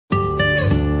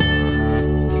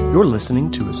You're listening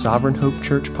to a Sovereign Hope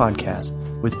Church podcast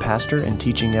with pastor and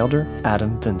teaching elder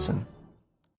Adam Vinson.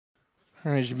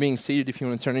 All right, as you're being seated, if you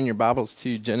want to turn in your Bibles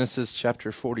to Genesis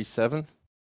chapter 47.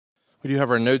 We do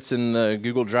have our notes in the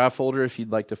Google Drive folder if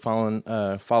you'd like to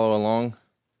follow along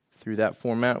through that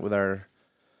format with our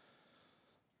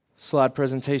slide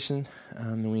presentation,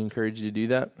 and we encourage you to do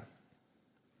that.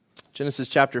 Genesis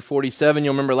chapter 47,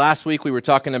 you'll remember last week we were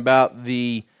talking about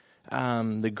the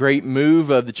great move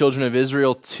of the children of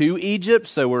Israel to Egypt.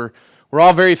 So we're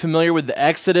all very familiar with the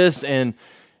Exodus and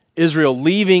Israel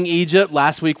leaving Egypt.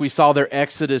 Last week we saw their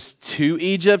exodus to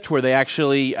Egypt, where they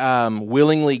actually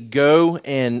willingly go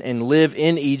and live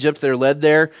in Egypt. They're led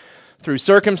there through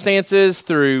circumstances,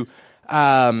 through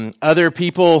other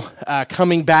people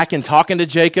coming back and talking to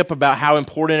Jacob about how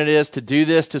important it is to do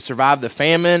this to survive the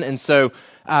famine. And so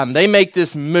they make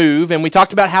this move, and we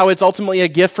talked about how it's ultimately a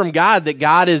gift from God, that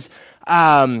God is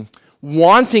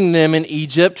wanting them in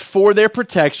Egypt for their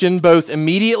protection, both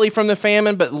immediately from the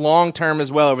famine, but long-term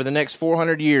as well. Over the next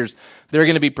 400 years, they're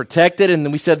going to be protected, and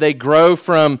then we said they grow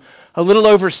from a little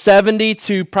over 70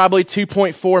 to probably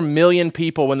 2.4 million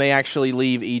people when they actually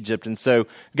leave Egypt. And so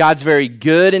God's very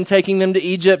good in taking them to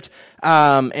Egypt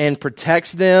and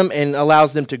protects them and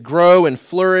allows them to grow and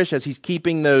flourish as he's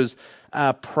keeping those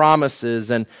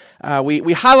promises. And we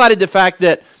highlighted the fact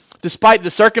that despite the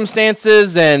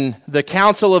circumstances and the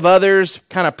counsel of others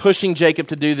kind of pushing Jacob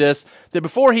to do this, that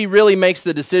before he really makes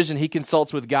the decision, he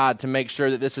consults with God to make sure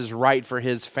that this is right for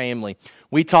his family.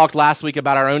 We talked last week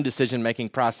about our own decision-making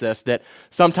process, that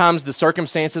sometimes the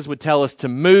circumstances would tell us to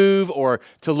move or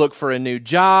to look for a new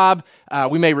job.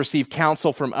 We may receive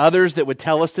counsel from others that would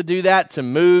tell us to do that, to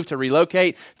move, to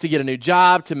relocate, to get a new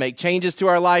job, to make changes to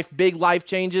our life, big life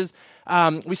changes.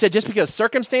 We said just because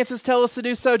circumstances tell us to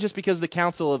do so, just because the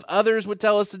counsel of others would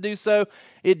tell us to do so,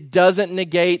 it doesn't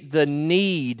negate the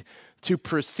need to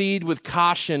proceed with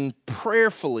caution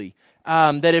prayerfully.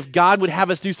 That if God would have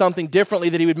us do something differently,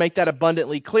 that he would make that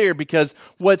abundantly clear, because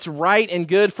what's right and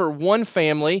good for one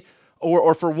family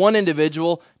or for one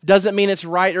individual doesn't mean it's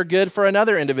right or good for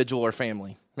another individual or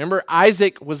family. Remember,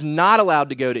 Isaac was not allowed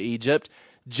to go to Egypt.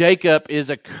 Jacob is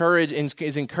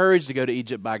encouraged to go to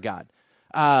Egypt by God.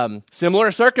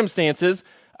 Similar circumstances,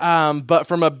 but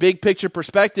from a big picture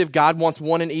perspective, God wants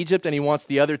one in Egypt and he wants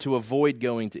the other to avoid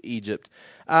going to Egypt.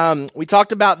 We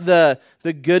talked about the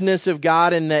goodness of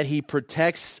God and that he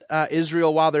protects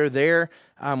Israel while they're there.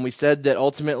 We said that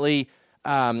ultimately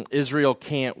Israel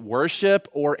can't worship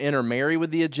or intermarry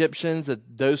with the Egyptians,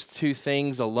 that those two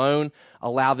things alone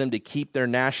allow them to keep their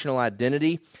national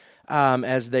identity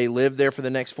as they live there for the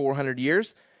next 400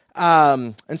 years.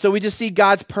 And so we just see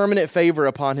God's permanent favor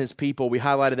upon his people. We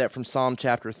highlighted that from Psalm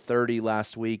chapter 30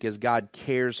 last week, as God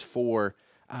cares for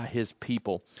his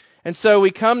people. And so we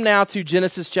come now to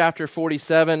Genesis chapter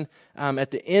 47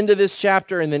 at the end of this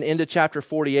chapter and then into chapter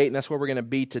 48, and that's where we're going to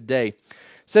be today. It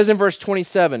says in verse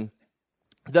 27,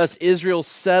 "Thus Israel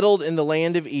settled in the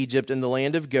land of Egypt and the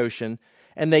land of Goshen,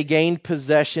 and they gained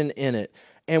possession in it,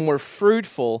 and were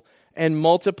fruitful and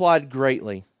multiplied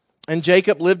greatly. And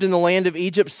Jacob lived in the land of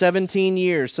Egypt 17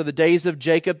 years. So the days of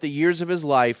Jacob, the years of his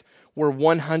life, were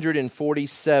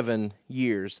 147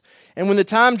 years. And when the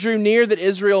time drew near that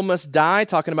Israel must die,"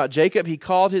 talking about Jacob, "he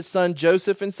called his son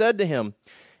Joseph and said to him,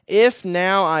 'If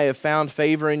now I have found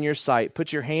favor in your sight,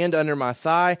 put your hand under my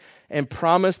thigh and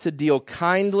promise to deal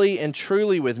kindly and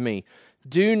truly with me.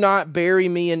 Do not bury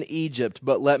me in Egypt,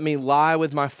 but let me lie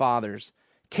with my fathers.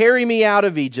 Carry me out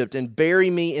of Egypt and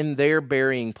bury me in their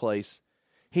burying place.'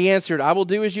 He answered, 'I will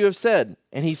do as you have said.'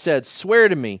 And he said, 'Swear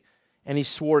to me.' And he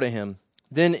swore to him.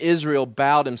 Then Israel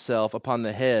bowed himself upon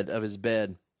the head of his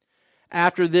bed.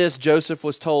 After this, Joseph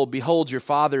was told, 'Behold, your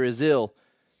father is ill.'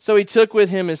 So he took with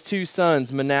him his two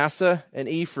sons, Manasseh and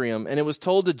Ephraim, and it was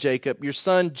told to Jacob, 'Your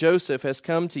son Joseph has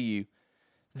come to you.'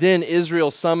 Then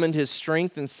Israel summoned his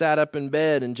strength and sat up in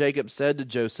bed, and Jacob said to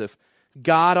Joseph,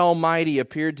 'God Almighty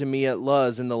appeared to me at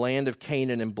Luz in the land of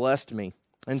Canaan and blessed me,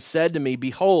 and said to me,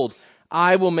 Behold,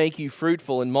 I will make you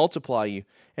fruitful and multiply you,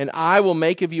 and I will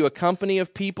make of you a company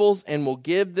of peoples, and will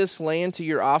give this land to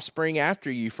your offspring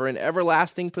after you for an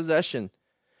everlasting possession.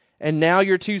 And now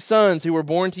your two sons, who were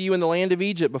born to you in the land of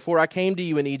Egypt before I came to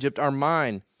you in Egypt, are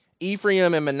mine.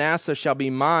 Ephraim and Manasseh shall be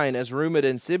mine, as Reuben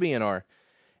and Simeon are.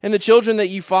 And the children that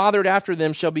you fathered after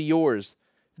them shall be yours.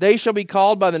 They shall be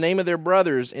called by the name of their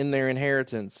brothers in their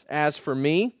inheritance. As for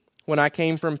me, when I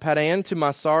came from Padan to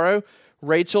my sorrow,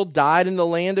 Rachel died in the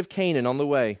land of Canaan on the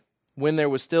way, when there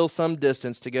was still some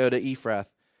distance to go to Ephrath.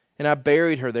 And I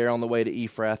buried her there on the way to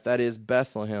Ephrath, that is,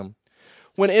 Bethlehem.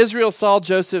 When Israel saw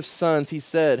Joseph's sons, he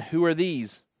said, 'Who are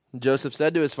these?' Joseph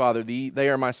said to his father, They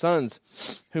are my sons,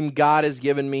 whom God has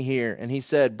given me here. And he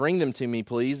said, Bring them to me,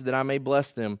 please, that I may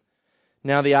bless them.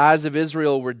 Now the eyes of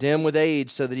Israel were dim with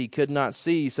age, so that he could not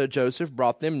see. So Joseph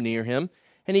brought them near him,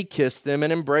 and he kissed them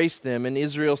and embraced them. And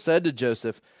Israel said to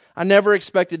Joseph, I never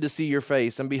expected to see your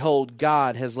face, and behold,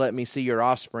 God has let me see your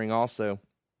offspring also.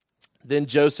 Then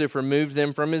Joseph removed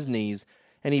them from his knees,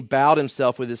 and he bowed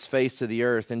himself with his face to the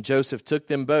earth. And Joseph took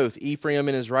them both, Ephraim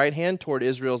in his right hand toward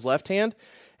Israel's left hand,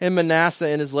 and Manasseh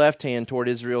in his left hand toward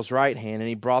Israel's right hand, and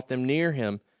he brought them near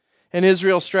him. And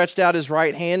Israel stretched out his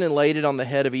right hand and laid it on the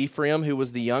head of Ephraim, who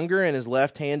was the younger, and his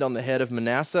left hand on the head of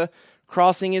Manasseh,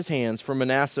 crossing his hands, for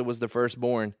Manasseh was the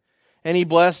firstborn. And he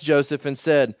blessed Joseph and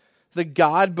said, The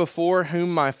God before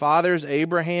whom my fathers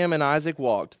Abraham and Isaac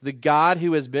walked, the God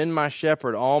who has been my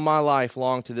shepherd all my life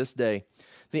long to this day,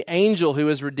 the angel who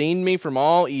has redeemed me from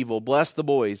all evil, bless the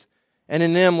boys. And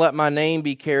in them let my name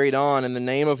be carried on, in the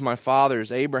name of my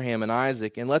fathers Abraham and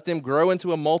Isaac, and let them grow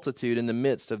into a multitude in the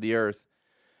midst of the earth.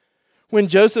 When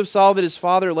Joseph saw that his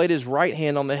father laid his right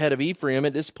hand on the head of Ephraim,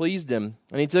 it displeased him.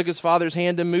 And he took his father's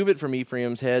hand to move it from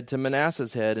Ephraim's head to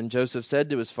Manasseh's head. And Joseph said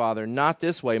to his father, Not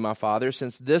this way, my father,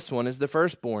 since this one is the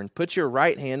firstborn. Put your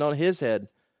right hand on his head.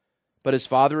 But his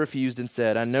father refused and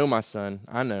said, I know, my son,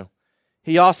 I know.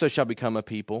 He also shall become a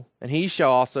people, and he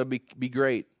shall also be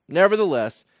great.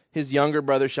 Nevertheless, his younger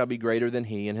brother shall be greater than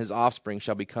he, and his offspring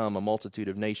shall become a multitude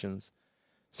of nations.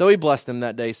 So he blessed them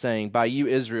that day, saying, By you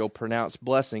Israel pronounce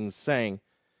blessings, saying,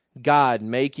 God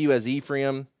make you as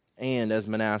Ephraim and as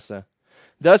Manasseh.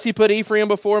 Thus he put Ephraim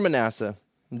before Manasseh.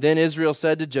 Then Israel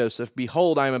said to Joseph,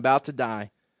 Behold, I am about to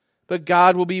die, but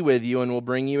God will be with you and will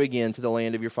bring you again to the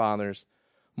land of your fathers.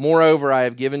 Moreover, I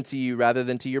have given to you, rather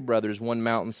than to your brothers, one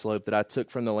mountain slope that I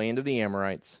took from the land of the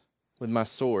Amorites, with my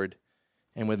sword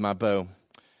and with my bow.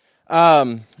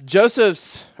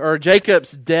 Jacob's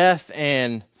death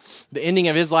and the ending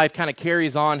of his life kind of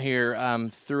carries on here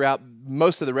throughout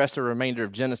most of the rest of the remainder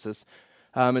of Genesis.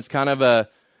 It's kind of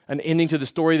an ending to the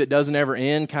story that doesn't ever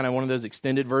end, kind of one of those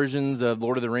extended versions of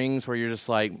Lord of the Rings where you're just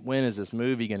like, when is this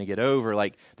movie going to get over?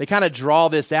 Like, they kind of draw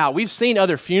this out. We've seen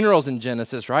other funerals in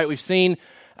Genesis, right? We've seen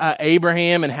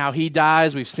Abraham and how he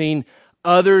dies. We've seen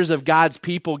others of God's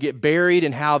people get buried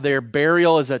and how their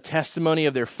burial is a testimony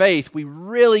of their faith. We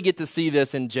really get to see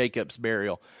this in Jacob's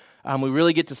burial. We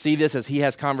really get to see this as he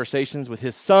has conversations with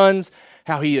his sons,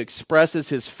 how he expresses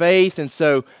his faith. And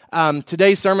so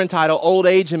today's sermon title, Old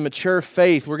Age and Mature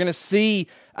Faith, we're going to see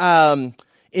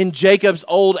in Jacob's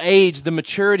old age the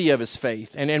maturity of his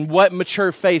faith and what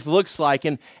mature faith looks like.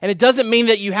 And it doesn't mean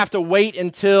that you have to wait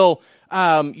until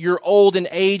you're old in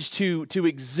age to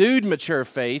exude mature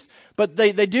faith, but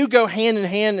they do go hand in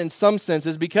hand in some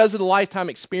senses because of the lifetime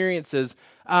experiences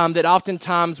that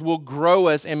oftentimes will grow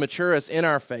us and mature us in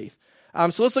our faith.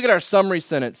 So let's look at our summary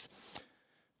sentence.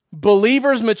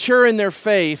 Believers mature in their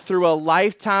faith through a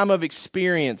lifetime of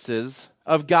experiences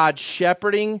of God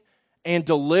shepherding and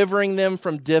delivering them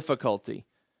from difficulty,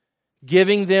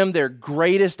 giving them their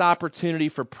greatest opportunity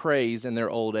for praise in their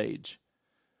old age.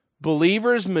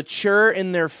 Believers mature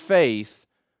in their faith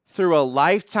through a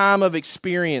lifetime of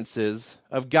experiences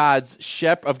of God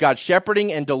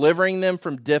shepherding and delivering them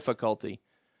from difficulty,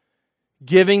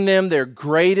 giving them their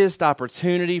greatest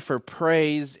opportunity for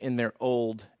praise in their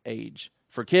old age.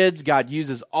 For kids, God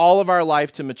uses all of our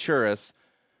life to mature us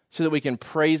so that we can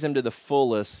praise Him to the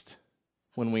fullest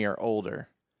when we are older.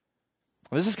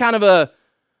 This is kind of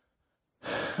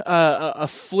a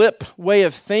flip way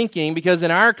of thinking, because in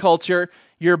our culture,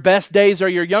 your best days are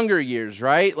your younger years,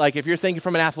 right? Like if you're thinking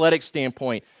from an athletic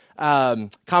standpoint,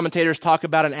 commentators talk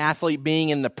about an athlete being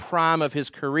in the prime of his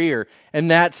career, and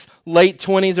that's late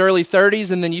 20s, early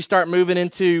 30s, and then you start moving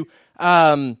into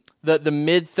the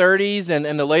mid 30s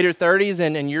and the later 30s,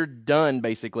 and you're done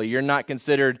basically. You're not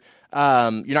considered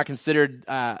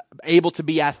able to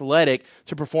be athletic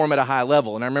to perform at a high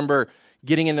level. And I remember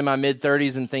getting into my mid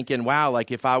 30s and thinking, wow, like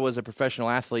if I was a professional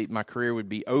athlete, my career would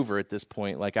be over at this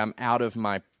point. Like I'm out of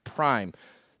my prime.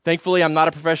 Thankfully, I'm not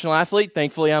a professional athlete.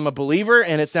 Thankfully, I'm a believer,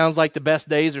 and it sounds like the best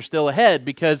days are still ahead,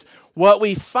 because what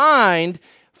we find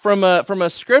from a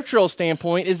scriptural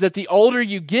standpoint is that the older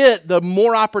you get, the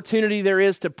more opportunity there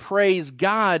is to praise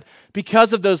God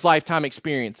because of those lifetime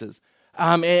experiences.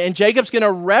 And Jacob's going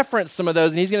to reference some of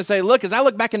those, and he's going to say, look, as I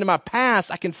look back into my past,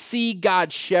 I can see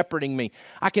God shepherding me.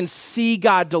 I can see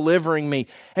God delivering me.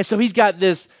 And so he's got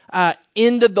this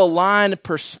end of the line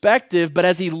perspective, but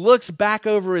as he looks back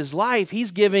over his life,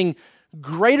 he's giving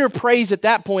greater praise at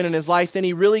that point in his life than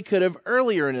he really could have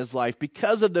earlier in his life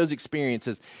because of those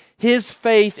experiences. His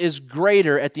faith is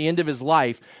greater at the end of his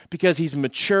life because he's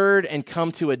matured and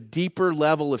come to a deeper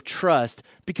level of trust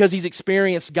because he's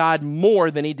experienced God more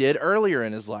than he did earlier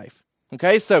in his life.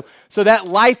 Okay, so that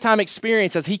lifetime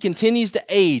experience, as he continues to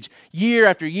age, year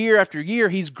after year after year,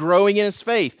 he's growing in his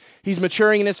faith. He's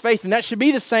maturing in his faith, and that should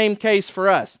be the same case for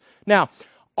us. Now,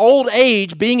 old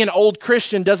age, being an old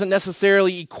Christian, doesn't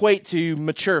necessarily equate to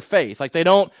mature faith. Like, they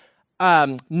don't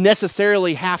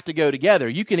necessarily have to go together.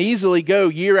 You can easily go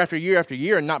year after year after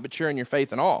year and not mature in your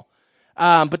faith at all.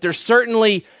 But there's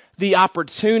certainly the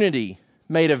opportunity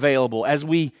made available as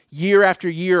we year after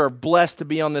year are blessed to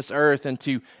be on this earth and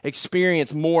to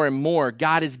experience more and more.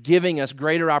 God is giving us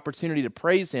greater opportunity to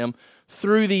praise him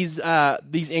through these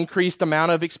increased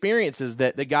amount of experiences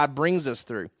that God brings us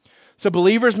through. So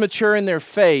believers mature in their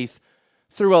faith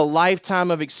through a lifetime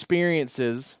of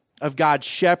experiences of God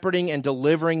shepherding and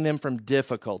delivering them from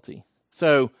difficulty.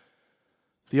 So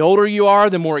the older you are,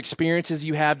 the more experiences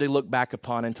you have to look back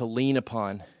upon and to lean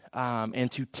upon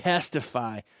and to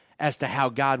testify as to how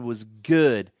God was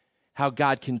good, how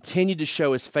God continued to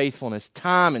show his faithfulness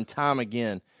time and time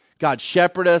again. God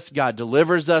shepherds us, God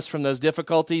delivers us from those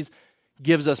difficulties,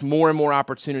 gives us more and more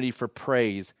opportunity for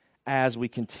praise as we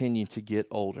continue to get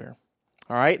older.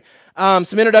 All right,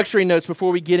 some introductory notes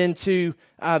before we get into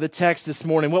the text this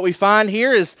morning. What we find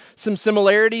here is some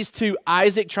similarities to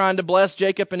Isaac trying to bless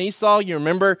Jacob and Esau. You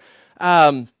remember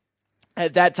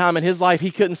at that time in his life,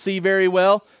 he couldn't see very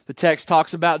well. The text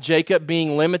talks about Jacob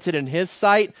being limited in his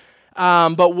sight.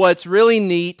 But what's really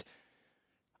neat,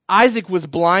 Isaac was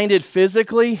blinded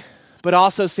physically, but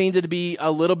also seemed to be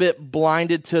a little bit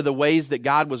blinded to the ways that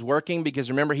God was working, because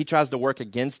remember, he tries to work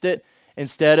against it.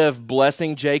 Instead of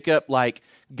blessing Jacob like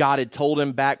God had told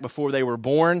him back before they were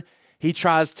born, he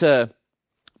tries to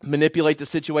manipulate the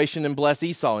situation and bless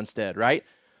Esau instead, right?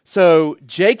 So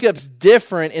Jacob's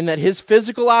different in that his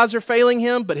physical eyes are failing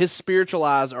him, but his spiritual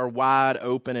eyes are wide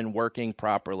open and working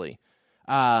properly.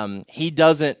 He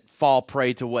doesn't fall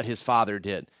prey to what his father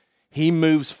did. He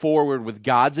moves forward with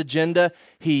God's agenda.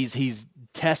 He's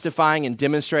testifying and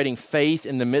demonstrating faith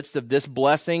in the midst of this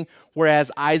blessing,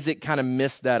 whereas Isaac kind of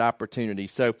missed that opportunity.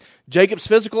 So Jacob's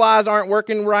physical eyes aren't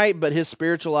working right, but his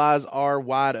spiritual eyes are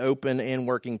wide open and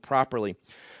working properly.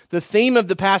 The theme of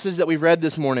the passage that we've read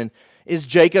this morning is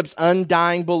Jacob's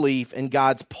undying belief in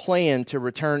God's plan to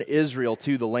return Israel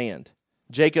to the land.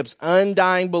 Jacob's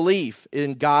undying belief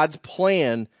in God's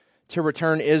plan to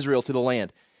return Israel to the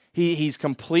land. He's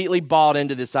completely bought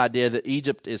into this idea that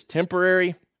Egypt is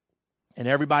temporary and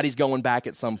everybody's going back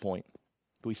at some point.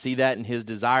 We see that in his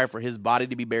desire for his body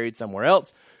to be buried somewhere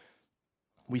else.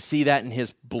 We see that in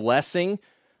his blessing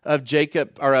of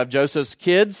Jacob or of Joseph's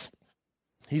kids.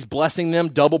 He's blessing them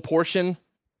double portion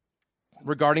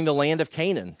regarding the land of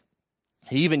Canaan.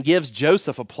 He even gives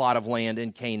Joseph a plot of land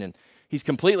in Canaan. He's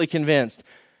completely convinced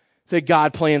that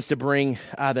God plans to bring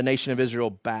the nation of Israel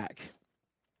back.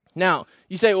 Now,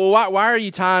 you say, well, why are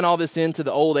you tying all this into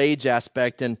the old age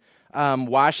aspect, and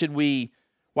why should we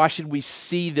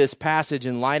see this passage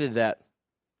in light of that?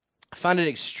 I find it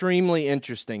extremely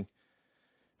interesting.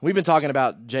 We've been talking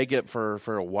about Jacob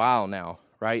for a while now,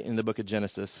 right, in the book of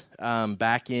Genesis.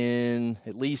 Back in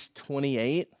at least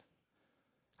 28,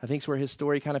 I think is where his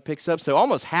story kind of picks up. So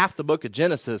almost half the book of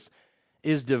Genesis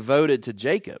is devoted to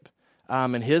Jacob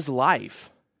and his life.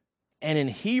 And in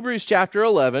Hebrews chapter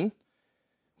 11,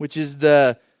 which is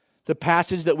the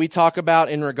passage that we talk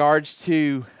about in regards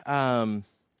to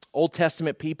Old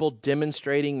Testament people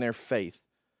demonstrating their faith.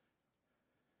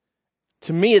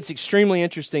 To me, it's extremely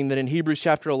interesting that in Hebrews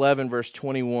chapter 11, verse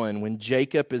 21, when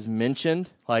Jacob is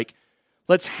mentioned, like,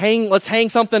 let's hang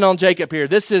something on Jacob here.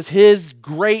 This is his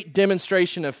great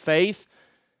demonstration of faith.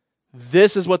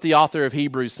 This is what the author of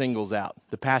Hebrews singles out,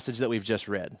 the passage that we've just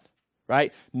read.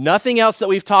 Right? Nothing else that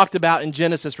we've talked about in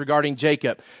Genesis regarding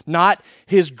Jacob. Not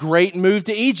his great move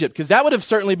to Egypt, because that would have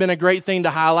certainly been a great thing to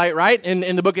highlight, right?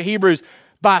 In the book of Hebrews,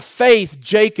 by faith,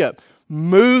 Jacob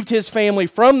moved his family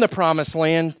from the promised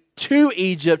land to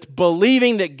Egypt,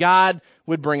 believing that God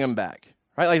would bring him back.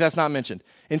 Right? Like, that's not mentioned.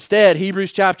 Instead,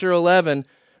 Hebrews chapter 11,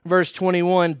 verse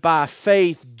 21, by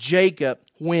faith, Jacob,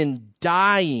 when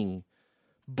dying,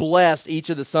 blessed each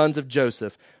of the sons of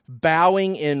Joseph,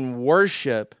 bowing in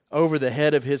worship over the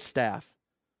head of his staff.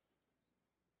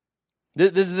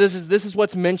 This is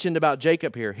what's mentioned about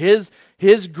Jacob here. His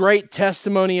great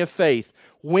testimony of faith.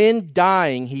 When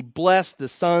dying, he blessed the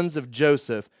sons of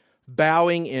Joseph,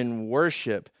 bowing in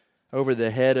worship over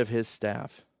the head of his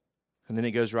staff. And then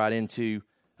it goes right into,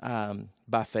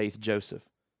 by faith, Joseph.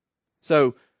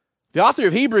 So The author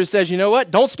of Hebrews says, you know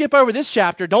what? Don't skip over this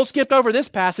chapter. Don't skip over this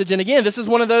passage. And again, this is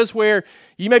one of those where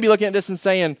you may be looking at this and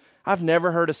saying, I've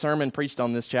never heard a sermon preached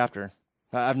on this chapter.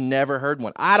 I've never heard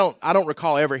one. I don't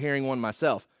recall ever hearing one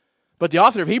myself. But the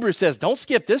author of Hebrews says, don't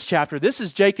skip this chapter. This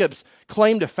is Jacob's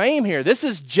claim to fame here. This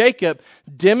is Jacob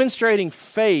demonstrating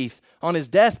faith on his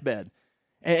deathbed.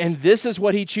 And this is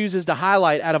what he chooses to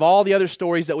highlight out of all the other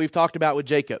stories that we've talked about with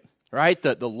Jacob, right?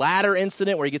 The ladder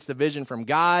incident where he gets the vision from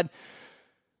God,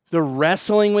 the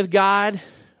wrestling with God,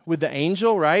 with the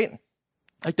angel, right?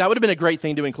 Like that would have been a great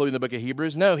thing to include in the book of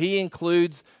Hebrews. No, he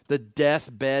includes the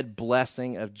deathbed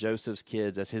blessing of Joseph's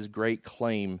kids as his great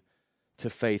claim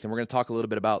to faith. And we're going to talk a little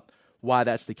bit about why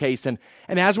that's the case. And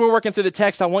as we're working through the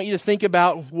text, I want you to think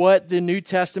about what the New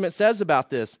Testament says about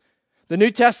this. The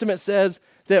New Testament says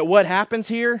that what happens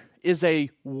here is a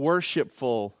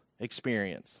worshipful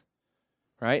experience,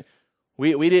 right?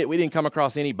 We didn't come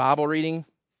across any Bible reading.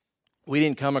 We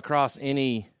didn't come across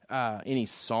any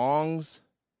songs,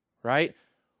 right?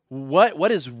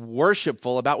 What is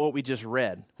worshipful about what we just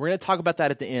read? We're going to talk about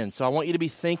that at the end. So I want you to be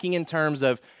thinking in terms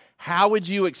of how would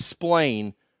you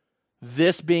explain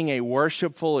this being a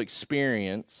worshipful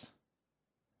experience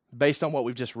based on what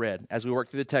we've just read. As we work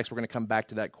through the text, we're going to come back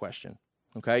to that question,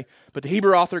 okay? But the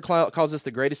Hebrew author calls this the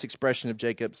greatest expression of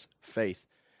Jacob's faith.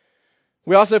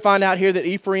 We also find out here that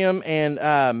Ephraim and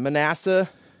Manasseh,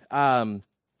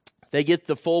 they get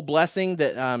the full blessing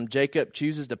that Jacob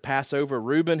chooses to pass over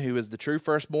Reuben, who is the true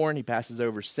firstborn. He passes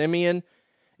over Simeon.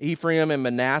 Ephraim and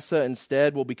Manasseh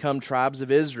instead will become tribes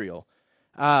of Israel.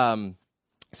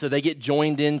 So they get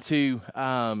joined into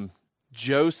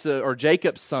Joseph or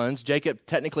Jacob's sons. Jacob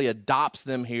technically adopts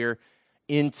them here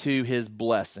into his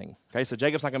blessing. Okay, so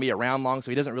Jacob's not going to be around long, so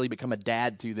he doesn't really become a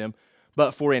dad to them.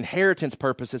 But for inheritance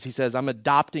purposes, he says, I'm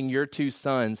adopting your two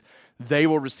sons. They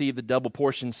will receive the double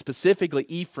portion, specifically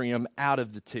Ephraim out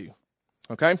of the two.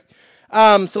 Okay?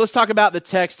 So let's talk about the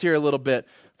text here a little bit.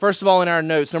 First of all, in our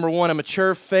notes, number one, a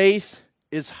mature faith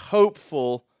is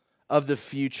hopeful of the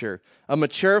future. A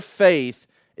mature faith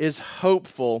is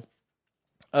hopeful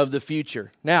of the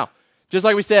future. Now, just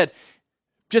like we said,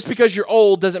 just because you're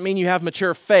old doesn't mean you have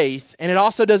mature faith, and it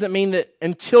also doesn't mean that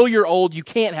until you're old you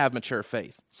can't have mature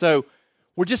faith. So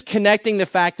we're just connecting the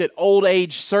fact that old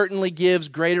age certainly gives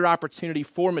greater opportunity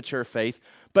for mature faith,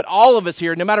 but all of us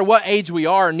here, no matter what age we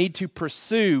are, need to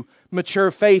pursue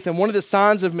mature faith. And one of the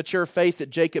signs of mature faith that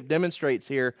Jacob demonstrates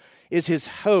here is his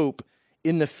hope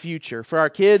in the future. For our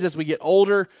kids, as we get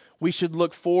older, we should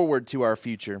look forward to our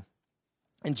future.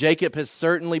 And Jacob has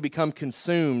certainly become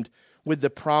consumed with the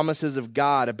promises of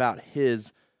God about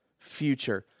his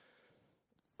future.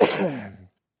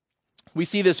 We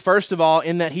see this, first of all,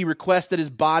 in that he requests that his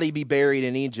body be buried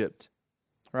in Egypt,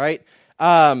 right?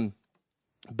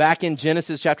 Back in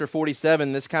Genesis chapter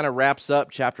 47, this kind of wraps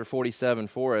up chapter 47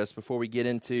 for us before we get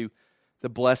into the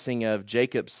blessing of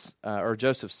Jacob's or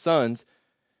Joseph's sons.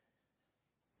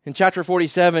 In chapter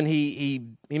 47, he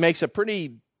makes a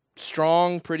pretty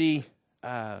strong, pretty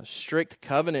strict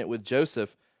covenant with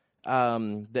Joseph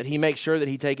that he makes sure that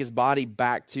he take his body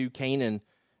back to Canaan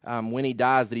when he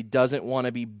dies, that he doesn't want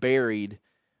to be buried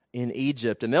in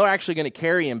Egypt. And they're actually going to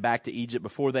carry him back to Egypt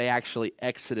before they actually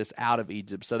exodus out of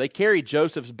Egypt. So they carry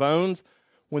Joseph's bones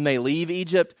when they leave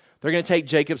Egypt. They're going to take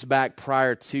Jacob's back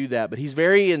prior to that. But he's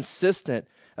very insistent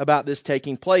about this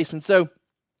taking place. And so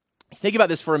think about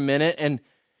this for a minute, and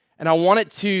I want it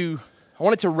to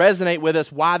resonate with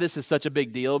us why this is such a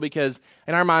big deal, because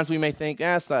in our minds we may think,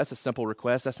 that's a simple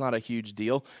request, that's not a huge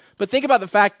deal. But think about the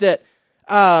fact that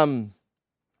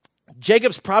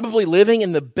Jacob's probably living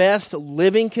in the best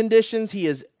living conditions he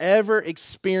has ever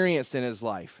experienced in his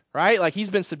life, right? Like he's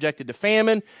been subjected to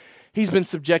famine, he's been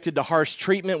subjected to harsh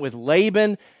treatment with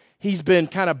Laban, he's been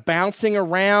kind of bouncing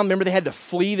around. Remember, they had to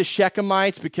flee the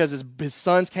Shechemites because his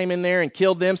sons came in there and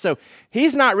killed them. So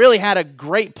he's not really had a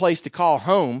great place to call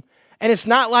home. And it's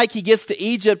not like he gets to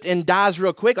Egypt and dies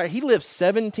real quick. Like he lived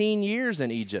 17 years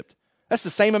in Egypt. That's the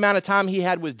same amount of time he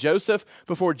had with Joseph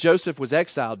before Joseph was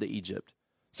exiled to Egypt.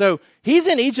 So he's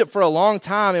in Egypt for a long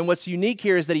time. And what's unique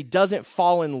here is that he doesn't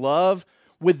fall in love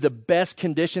with the best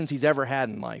conditions he's ever had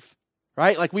in life.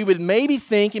 Right? Like we would maybe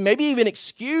think and maybe even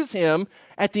excuse him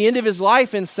at the end of his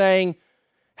life in saying,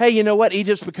 hey, you know what?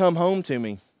 Egypt's become home to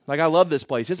me. Like I love this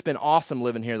place. It's been awesome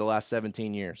living here the last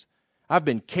 17 years. I've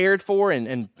been cared for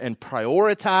and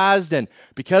prioritized. And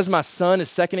because my son is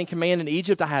second in command in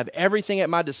Egypt, I have everything at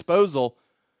my disposal.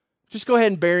 Just go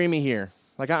ahead and bury me here.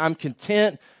 Like I'm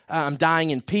content. I'm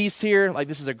dying in peace here. Like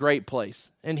this is a great place.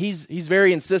 And he's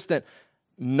very insistent.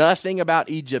 Nothing about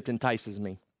Egypt entices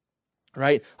me.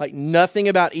 Right? Like nothing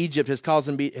about Egypt has caused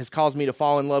me to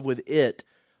fall in love with it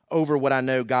over what I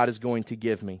know God is going to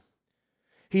give me.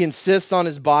 He insists on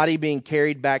his body being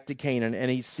carried back to Canaan,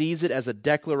 and he sees it as a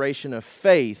declaration of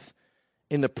faith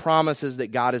in the promises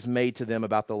that God has made to them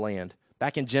about the land.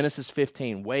 Back in Genesis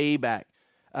 15, way back,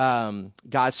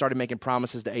 God started making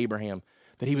promises to Abraham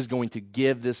that he was going to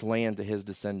give this land to his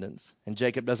descendants. And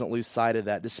Jacob doesn't lose sight of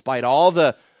that. Despite all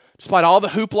the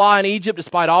hoopla in Egypt,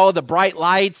 despite all of the bright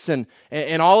lights and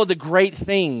all of the great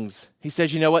things, he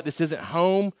says, you know what, this isn't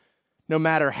home. No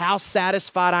matter how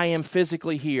satisfied I am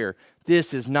physically here,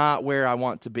 this is not where I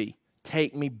want to be.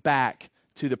 Take me back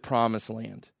to the promised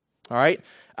land. All right?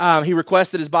 He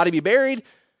requests that his body be buried.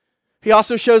 He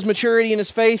also shows maturity in his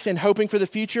faith and hoping for the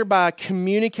future by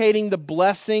communicating the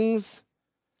blessings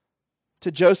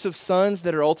to Joseph's sons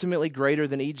that are ultimately greater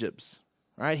than Egypt's.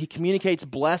 All right? He communicates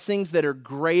blessings that are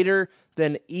greater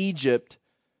than Egypt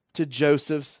to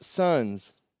Joseph's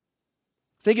sons.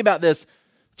 Think about this.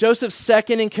 Joseph's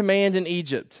second in command in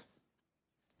Egypt.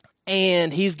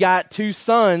 And he's got two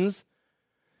sons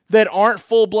that aren't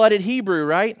full-blooded Hebrew,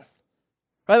 right?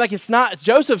 Right? Like it's not,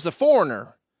 Joseph's a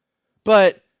foreigner.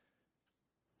 But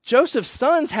Joseph's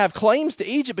sons have claims to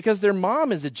Egypt because their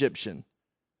mom is Egyptian.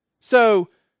 So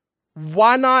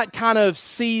why not kind of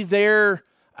see their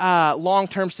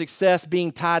long-term success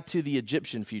being tied to the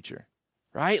Egyptian future?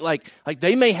 Right? Like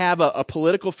they may have a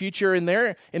political future in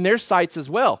their sights as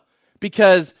well.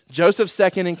 Because Joseph's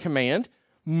second in command,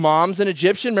 mom's an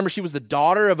Egyptian. Remember, she was the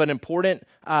daughter of an important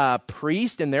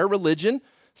priest in their religion.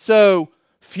 So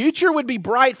future would be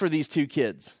bright for these two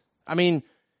kids. I mean,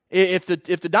 if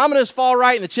the dominoes fall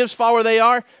right and the chips fall where they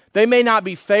are, they may not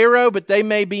be Pharaoh, but they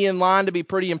may be in line to be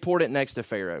pretty important next to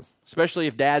Pharaoh. Especially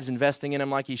if dad's investing in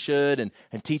them like he should and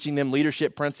teaching them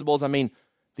leadership principles. I mean,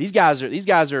 these guys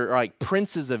are like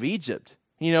princes of Egypt.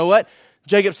 You know what?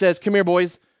 Jacob says, come here,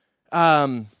 boys.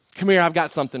 Come here, I've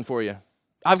got something for you.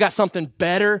 I've got something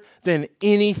better than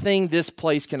anything this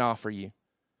place can offer you.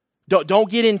 Don't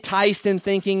get enticed in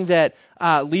thinking that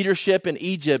leadership in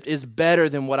Egypt is better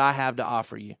than what I have to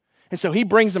offer you. And so he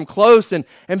brings them close and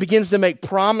begins to make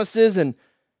promises and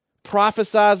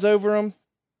prophesies over them.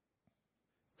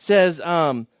 Says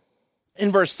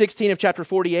in verse 16 of chapter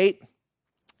 48,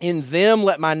 in them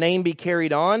let my name be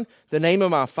carried on, the name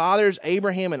of my fathers,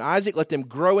 Abraham and Isaac, let them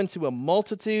grow into a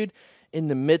multitude in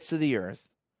the midst of the earth.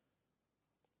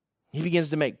 He begins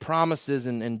to make promises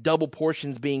and double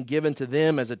portions being given to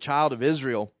them as a child of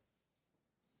Israel.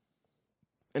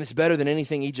 And it's better than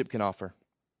anything Egypt can offer.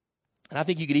 And I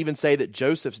think you could even say that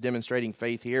Joseph's demonstrating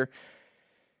faith here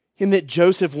in that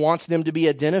Joseph wants them to be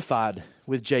identified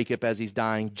with Jacob as he's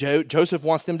dying. Joseph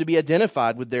wants them to be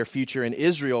identified with their future in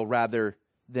Israel rather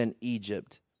than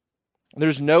Egypt.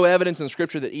 There's no evidence in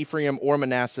Scripture that Ephraim or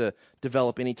Manasseh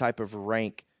develop any type of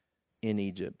rank in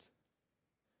Egypt.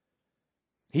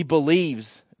 He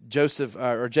believes,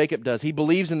 Jacob does. He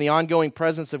believes in the ongoing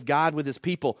presence of God with his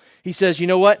people. He says, you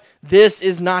know what? This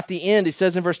is not the end. He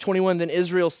says in verse 21, then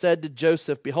Israel said to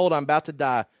Joseph, behold, I'm about to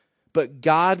die, but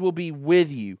God will be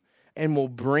with you and will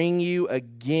bring you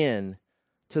again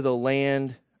to the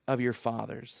land of your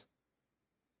fathers.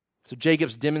 So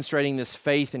Jacob's demonstrating this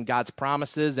faith in God's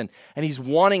promises, and he's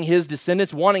wanting his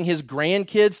descendants, wanting his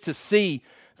grandkids to see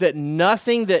that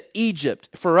nothing that Egypt,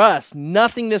 for us,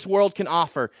 nothing this world can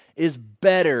offer is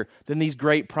better than these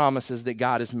great promises that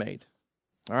God has made.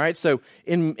 All right, so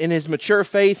in his mature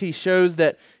faith, he shows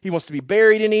that he wants to be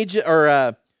buried in Egypt, or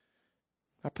I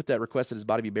put that request that his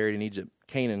body be buried in Egypt.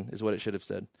 Canaan is what it should have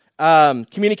said.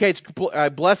 Communicates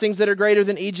blessings that are greater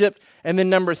than Egypt. And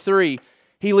then number 3,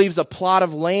 he leaves a plot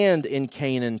of land in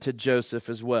Canaan to Joseph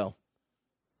as well.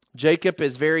 Jacob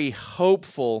is very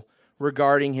hopeful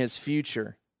regarding his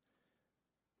future.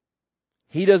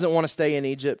 He doesn't want to stay in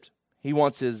Egypt. He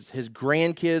wants his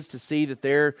grandkids to see that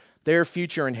their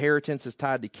future inheritance is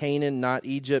tied to Canaan, not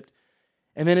Egypt.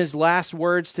 And then his last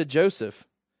words to Joseph.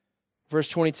 Verse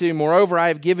 22, moreover, I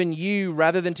have given you,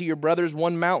 rather than to your brothers,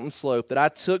 one mountain slope that I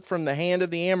took from the hand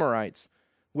of the Amorites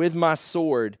with my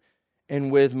sword and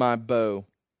with my bow.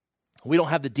 We don't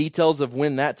have the details of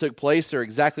when that took place or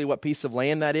exactly what piece of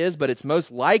land that is, but it's most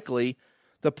likely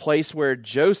the place where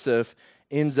Joseph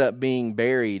ends up being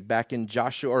buried. Back in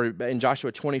Joshua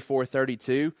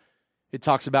 24:32, it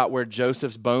talks about where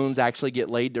Joseph's bones actually get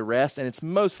laid to rest, and it's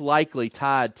most likely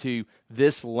tied to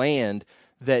this land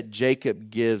that Jacob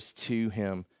gives to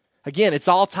him. Again, it's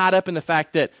all tied up in the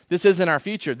fact that this isn't our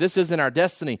future. This isn't our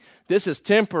destiny. This is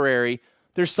temporary.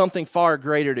 There's something far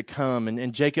greater to come,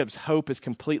 and Jacob's hope is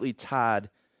completely tied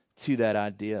to that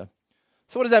idea.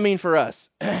 So what does that mean for us?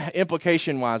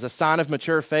 Implication-wise, a sign of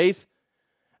mature faith,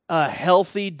 a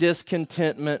healthy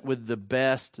discontentment with the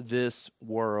best this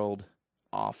world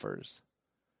offers.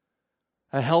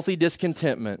 A healthy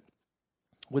discontentment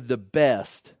with the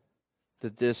best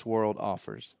that this world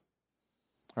offers.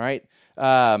 All right?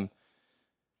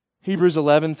 Hebrews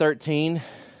 11:13,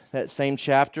 that same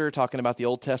chapter, talking about the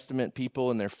Old Testament people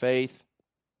and their faith.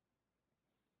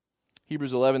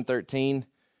 Hebrews 11:13,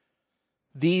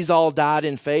 these all died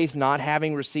in faith, not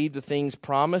having received the things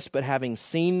promised, but having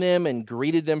seen them and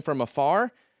greeted them from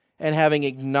afar, and having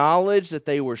acknowledged that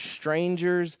they were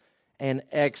strangers and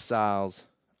exiles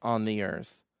on the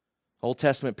earth. Old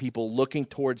Testament people looking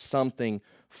towards something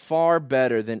far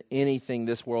better than anything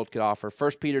this world could offer.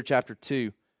 1 Peter chapter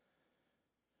 2.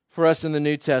 For us in the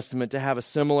New Testament to have a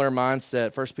similar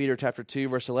mindset, 1 Peter chapter 2,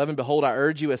 verse 11, behold, I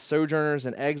urge you as sojourners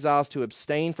and exiles to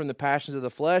abstain from the passions of the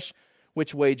flesh,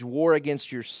 which wage war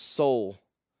against your soul.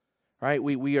 Right?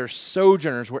 We are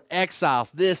sojourners. We're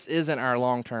exiles. This isn't our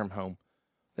long-term home.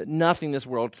 That nothing this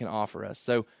world can offer us.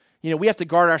 So, we have to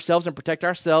guard ourselves and protect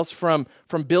ourselves from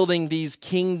building these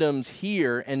kingdoms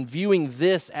here and viewing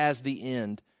this as the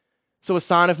end. So a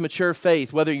sign of mature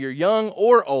faith, whether you're young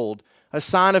or old, a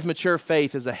sign of mature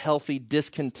faith is a healthy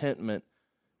discontentment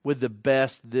with the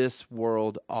best this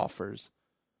world offers.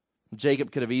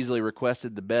 Jacob could have easily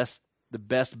requested the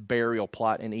best burial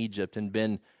plot in Egypt and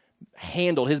been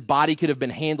handled. His body could have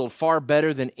been handled far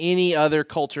better than any other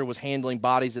culture was handling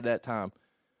bodies at that time.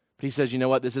 But he says, you know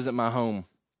what? This isn't my home.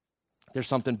 There's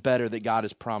something better that God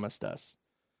has promised us.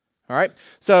 All right?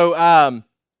 So,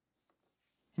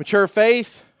 mature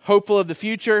faith, hopeful of the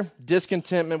future,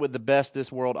 discontentment with the best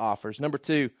this world offers. Number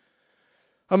 2,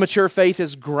 a mature faith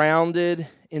is grounded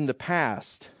in the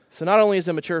past. So not only is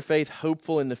a mature faith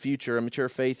hopeful in the future, a mature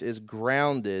faith is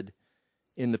grounded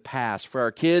in the past. For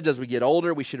our kids, as we get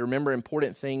older, we should remember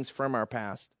important things from our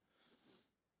past.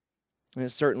 And it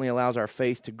certainly allows our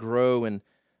faith to grow and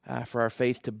for our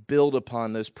faith to build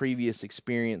upon those previous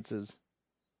experiences.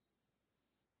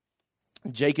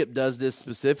 Jacob does this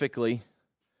specifically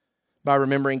by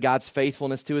remembering God's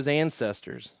faithfulness to his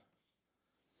ancestors.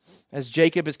 As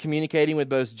Jacob is communicating with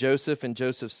both Joseph and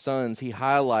Joseph's sons, he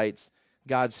highlights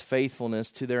God's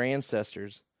faithfulness to their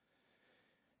ancestors.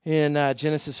 In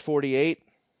Genesis 48,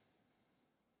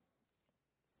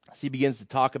 as he begins to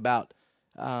talk about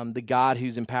the God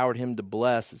who's empowered him to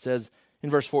bless, it says in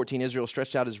verse 14, Israel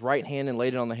stretched out his right hand and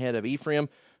laid it on the head of Ephraim,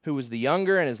 who was the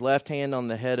younger, and his left hand on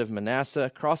the head of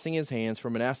Manasseh, crossing his hands,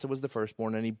 for Manasseh was the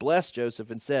firstborn. And he blessed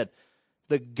Joseph and said,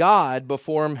 the God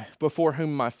before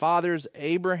whom my fathers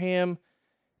Abraham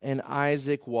and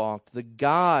Isaac walked, the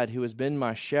God who has been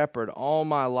my shepherd all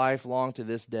my life long to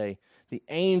this day, the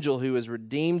angel who has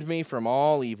redeemed me from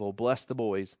all evil, bless the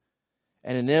boys.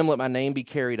 And in them let my name be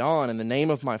carried on, in the name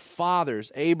of my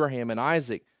fathers Abraham and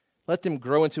Isaac, let them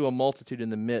grow into a multitude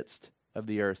in the midst of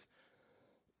the earth.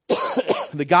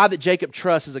 The God that Jacob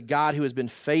trusts is a God who has been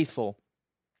faithful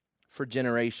for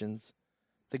generations.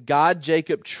 The God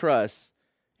Jacob trusts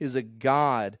is a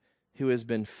God who has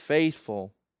been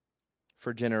faithful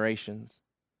for generations.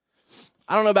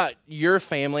 I don't know about your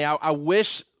family. I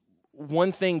wish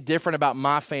one thing different about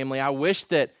my family. I wish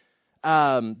that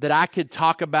I could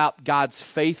talk about God's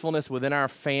faithfulness within our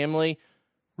family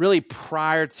really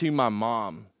prior to my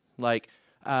mom. Like,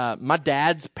 my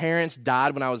dad's parents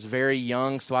died when I was very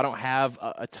young, so I don't have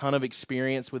a ton of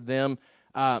experience with them.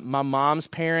 My mom's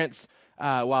parents,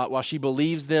 while she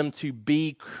believes them to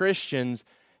be Christians,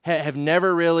 have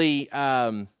never really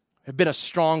have been a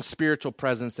strong spiritual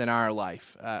presence in our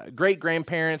life. Great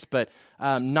grandparents, but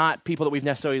not people that we've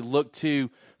necessarily looked to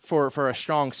for a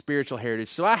strong spiritual heritage.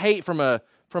 So I hate from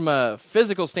a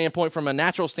physical standpoint, from a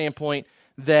natural standpoint,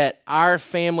 that our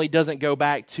family doesn't go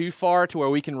back too far to where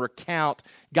we can recount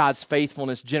God's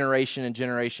faithfulness generation and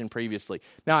generation previously.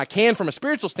 Now, I can from a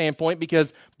spiritual standpoint,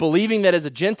 because believing that as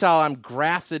a Gentile I'm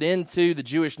grafted into the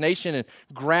Jewish nation and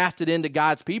grafted into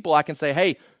God's people, I can say,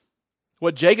 hey,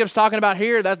 what Jacob's talking about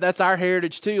here, that's our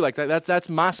heritage too. Like that's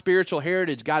my spiritual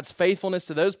heritage. God's faithfulness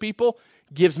to those people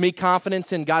gives me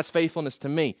confidence in God's faithfulness to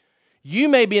me. You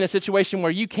may be in a situation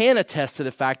where you can attest to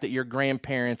the fact that your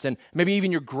grandparents and maybe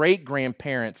even your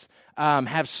great-grandparents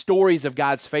have stories of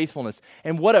God's faithfulness.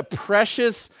 And what a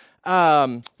precious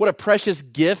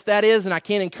gift that is, and I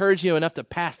can't encourage you enough to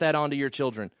pass that on to your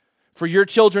children. For your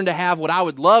children to have what I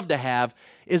would love to have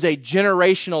is a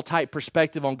generational type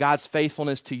perspective on God's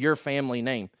faithfulness to your family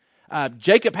name.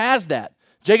 Jacob has that.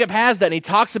 And he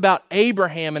talks about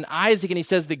Abraham and Isaac, and he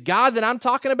says, the God that I'm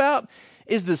talking about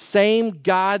is the same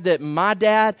God that my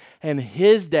dad and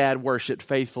his dad worshiped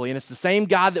faithfully. And it's the same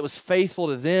God that was faithful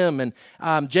to them.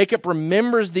 And Jacob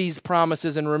remembers these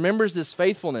promises and remembers this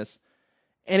faithfulness.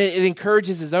 And it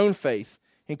encourages his own faith,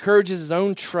 encourages his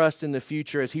own trust in the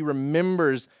future as he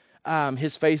remembers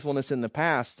his faithfulness in the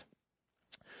past.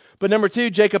 But number two,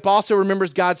 Jacob also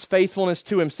remembers God's faithfulness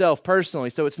to himself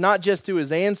personally. So it's not just to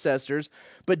his ancestors,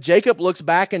 but Jacob looks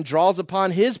back and draws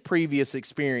upon his previous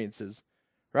experiences,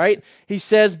 right? He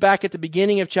says back at the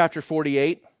beginning of chapter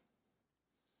 48,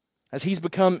 as he's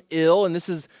become ill, and this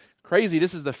is crazy,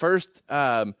 this is the first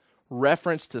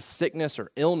reference to sickness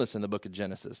or illness in the book of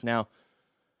Genesis. Now,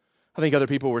 I think other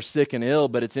people were sick and ill,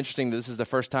 but it's interesting that this is the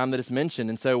first time that it's mentioned.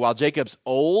 And so while Jacob's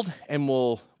old and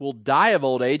will die of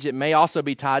old age, it may also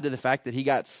be tied to the fact that he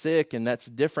got sick, and that's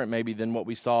different maybe than what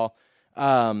we saw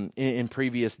in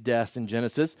previous deaths in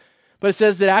Genesis. But it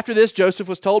says that after this, Joseph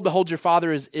was told, "Behold, your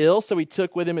father is ill." So he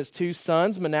took with him his two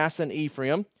sons, Manasseh and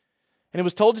Ephraim. And it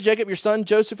was told to Jacob, "Your son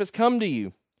Joseph has come to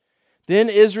you." Then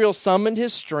Israel summoned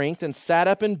his strength and sat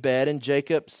up in bed, and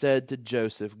Jacob said to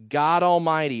Joseph, "God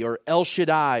Almighty," or El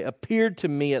Shaddai, "appeared to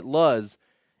me at Luz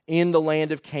in the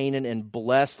land of Canaan and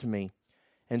blessed me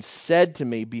and said to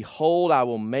me, Behold, I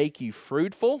will make you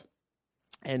fruitful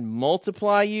and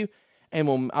multiply you,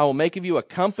 and I will make of you a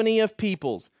company of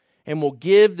peoples, and will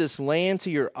give this land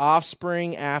to your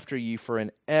offspring after you for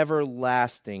an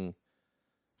everlasting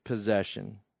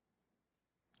possession."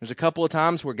 There's a couple of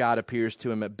times where God appears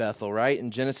to him at Bethel, right?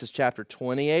 In Genesis chapter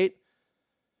 28,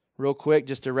 real quick,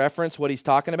 just to reference what he's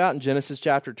talking about. In Genesis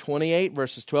chapter 28,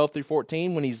 verses 12 through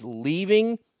 14, when he's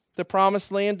leaving the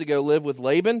promised land to go live with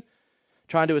Laban,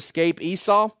 trying to escape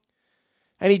Esau.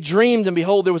 And he dreamed, and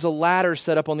behold, there was a ladder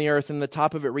set up on the earth, and the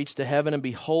top of it reached to heaven. And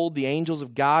behold, the angels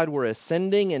of God were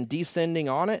ascending and descending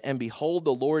on it. And behold,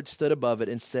 the Lord stood above it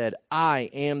and said, "I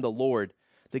am the Lord,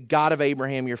 the God of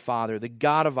Abraham your father, the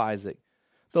God of Isaac.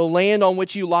 The land on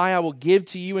which you lie I will give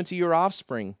to you and to your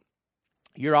offspring.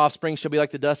 Your offspring shall be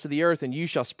like the dust of the earth, and you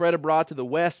shall spread abroad to the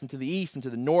west and to the east and to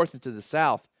the north and to the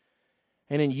south.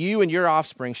 And in you and your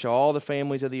offspring shall all the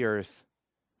families of the earth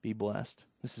be blessed."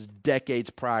 This is decades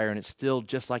prior, and it's still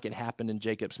just like it happened in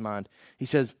Jacob's mind. He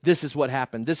says, this is what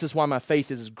happened. This is why my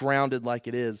faith is grounded like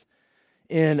it is.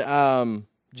 In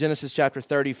Genesis chapter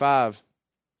 35,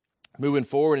 moving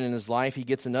forward in his life, he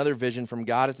gets another vision from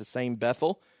God at the same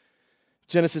Bethel.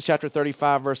 Genesis chapter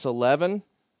 35, verse 11.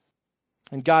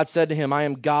 And God said to him, "I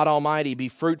am God Almighty. Be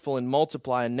fruitful and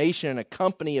multiply. A nation and a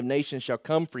company of nations shall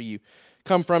come from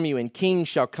you, and kings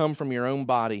shall come from your own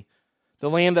body. The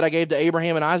land that I gave to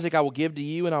Abraham and Isaac I will give to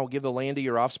you, and I will give the land to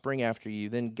your offspring after you."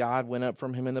 Then God went up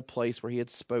from him in the place where he had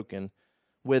spoken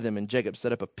with him, and Jacob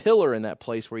set up a pillar in that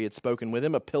place where he had spoken with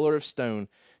him, a pillar of stone.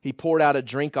 He poured out a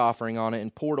drink offering on it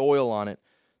and poured oil on it.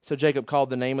 So Jacob called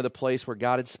the name of the place where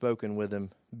God had spoken with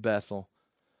him Bethel.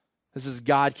 This is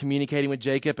God communicating with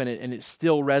Jacob, and it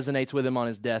still resonates with him on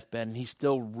his deathbed. And he's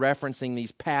still referencing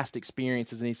these past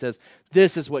experiences. And he says,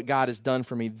 this is what God has done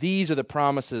for me. These are the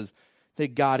promises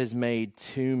that God has made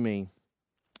to me.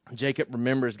 Jacob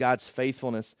remembers God's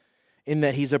faithfulness in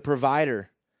that he's a provider.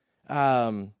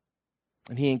 And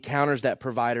he encounters that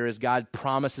provider as God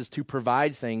promises to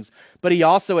provide things. But he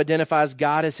also identifies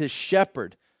God as his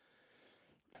shepherd.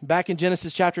 Back in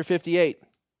Genesis chapter 58.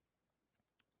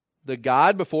 The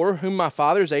God before whom my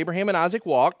fathers Abraham and Isaac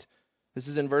walked, this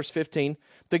is in verse 15,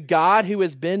 the God who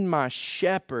has been my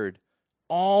shepherd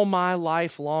all my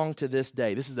life long to this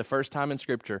day. This is the first time in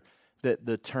Scripture that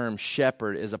the term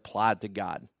shepherd is applied to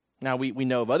God. Now, we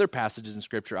know of other passages in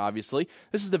Scripture, obviously.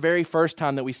 This is the very first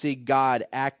time that we see God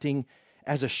acting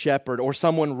as a shepherd or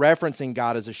someone referencing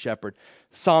God as a shepherd.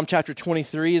 Psalm chapter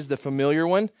 23 is the familiar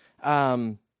one.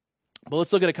 But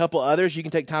let's look at a couple others. You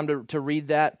can take time to read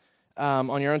that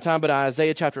on your own time, but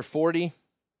Isaiah chapter 40,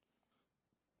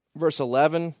 verse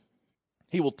 11,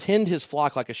 he will tend his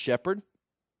flock like a shepherd.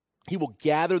 He will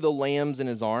gather the lambs in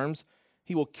his arms.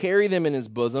 He will carry them in his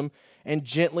bosom and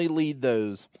gently lead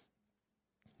those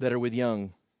that are with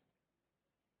young.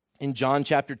 In John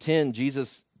chapter 10,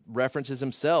 Jesus references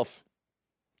himself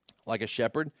like a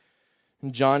shepherd.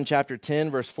 In John chapter 10,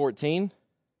 verse 14,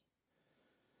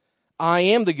 I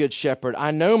am the good shepherd. I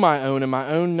know my own, and my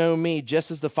own know me, just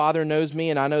as the Father knows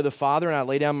me, and I know the Father, and I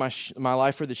lay down my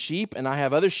life for the sheep, and I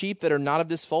have other sheep that are not of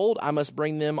this fold. I must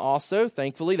bring them also.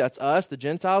 Thankfully, that's us, the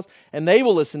Gentiles, and they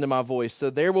will listen to my voice. So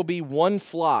there will be one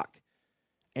flock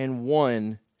and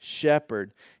one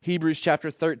shepherd. Hebrews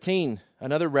chapter 13,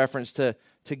 another reference to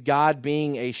God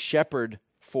being a shepherd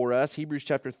for us. Hebrews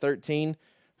chapter 13,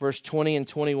 verse 20 and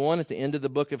 21 at the end of the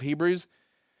book of Hebrews.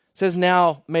 It says,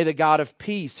 now may the God of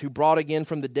peace, who brought again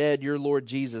from the dead your Lord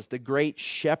Jesus, the great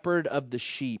shepherd of the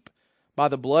sheep, by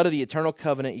the blood of the eternal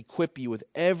covenant, equip you with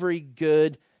every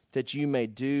good that you may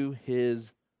do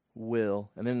his will.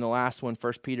 And then the last one,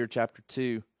 1 Peter chapter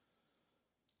 2,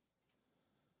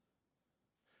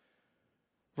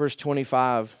 verse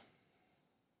 25.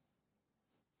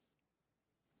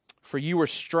 For you were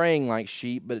straying like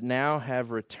sheep, but now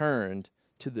have returned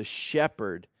to the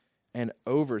shepherd and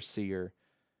overseer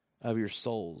of your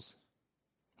souls.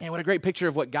 Man, what a great picture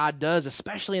of what God does,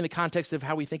 especially in the context of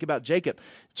how we think about Jacob.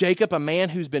 Jacob, a man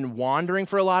who's been wandering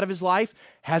for a lot of his life,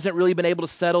 hasn't really been able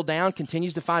to settle down,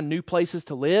 continues to find new places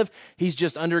to live. He's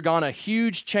just undergone a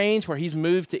huge change where he's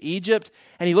moved to Egypt,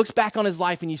 and he looks back on his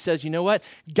life and he says, you know what?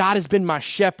 God has been my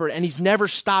shepherd, and he's never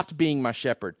stopped being my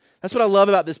shepherd. That's what I love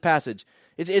about this passage.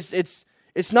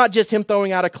 It's not just him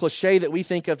throwing out a cliche that we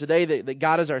think of today, that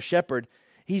God is our shepherd.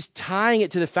 He's tying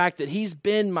it to the fact that he's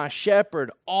been my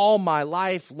shepherd all my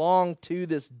life long to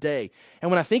this day. And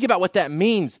when I think about what that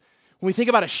means, when we think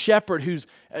about a shepherd who's,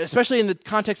 especially in the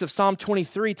context of Psalm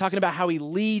 23, talking about how he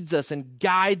leads us and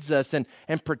guides us and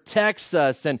protects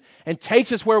us and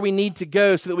takes us where we need to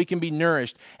go so that we can be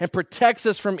nourished and protects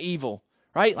us from evil,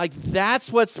 right? Like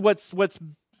that's what's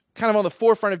kind of on the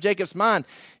forefront of Jacob's mind.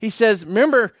 He says,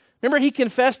 remember he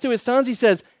confessed to his sons, he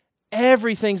says,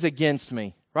 everything's against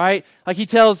me. Right? Like he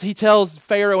tells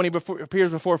Pharaoh when he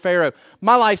appears before Pharaoh,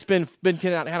 my life's been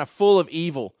kind of full of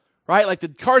evil, right? Like the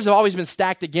cards have always been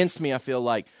stacked against me, I feel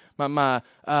like. My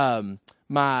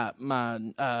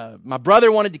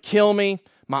brother wanted to kill me.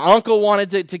 My uncle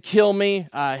wanted to kill me.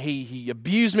 He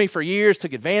abused me for years,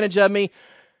 took advantage of me.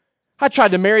 I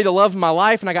tried to marry the love of my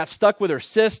life and I got stuck with her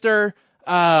sister.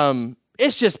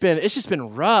 It's just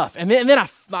been rough. And then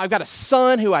I've got a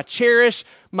son who I cherish.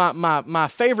 My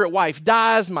favorite wife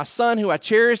dies. My son who I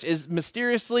cherish is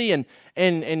mysteriously and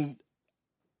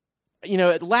you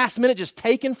know, at the last minute just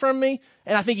taken from me.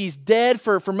 And I think he's dead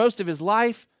for most of his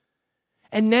life.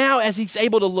 And now as he's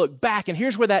able to look back, and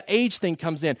here's where that age thing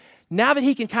comes in. Now that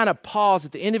he can kind of pause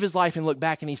at the end of his life and look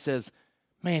back and he says,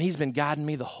 man, he's been guiding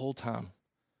me the whole time.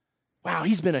 Wow,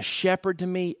 he's been a shepherd to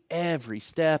me every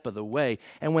step of the way.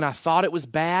 And when I thought it was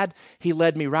bad, he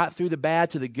led me right through the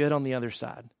bad to the good on the other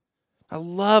side. I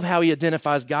love how he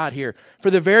identifies God here.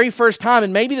 For the very first time,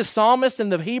 and maybe the psalmist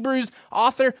and the Hebrews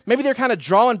author, maybe they're kind of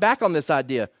drawing back on this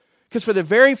idea. Because for the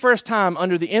very first time,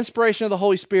 under the inspiration of the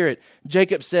Holy Spirit,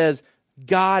 Jacob says,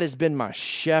 God has been my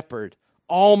shepherd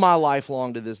all my life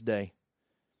long to this day.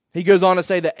 He goes on to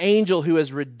say, the angel who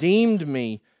has redeemed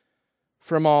me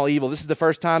from all evil. This is the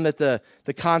first time that the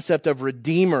concept of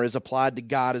redeemer is applied to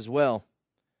God as well.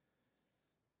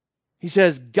 He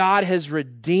says, God has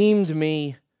redeemed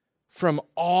me from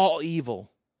all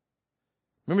evil.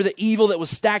 Remember the evil that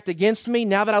was stacked against me?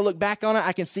 Now that I look back on it,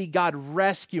 I can see God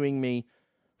rescuing me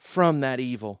from that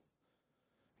evil.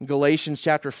 In Galatians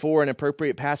chapter 4, an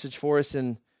appropriate passage for us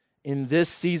in this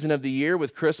season of the year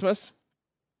with Christmas.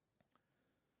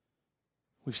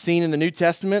 We've seen in the New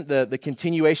Testament the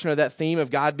continuation of that theme of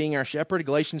God being our shepherd.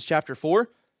 Galatians chapter 4,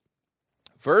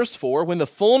 verse 4, when the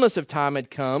fullness of time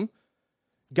had come,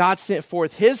 God sent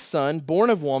forth his son, born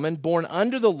of woman, born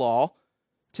under the law,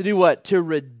 to do what? To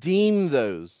redeem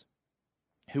those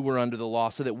who were under the law,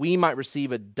 so that we might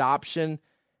receive adoption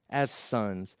as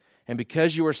sons. And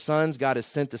because you are sons, God has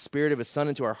sent the Spirit of his Son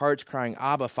into our hearts, crying,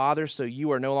 Abba, Father. So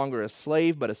you are no longer a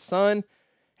slave, but a son,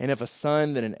 and if a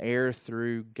son, then an heir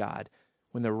through God.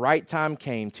 When the right time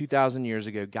came 2,000 years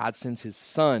ago, God sends his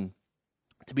son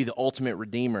to be the ultimate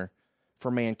redeemer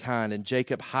for mankind. And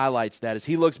Jacob highlights that. As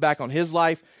he looks back on his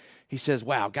life, he says,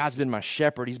 wow, God's been my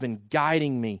shepherd. He's been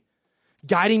guiding me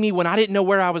when I didn't know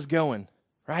where I was going,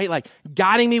 right? Like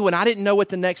guiding me when I didn't know what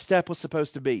the next step was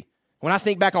supposed to be. When I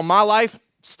think back on my life,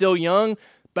 still young,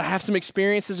 but have some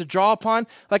experiences to draw upon,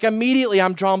 like immediately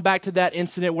I'm drawn back to that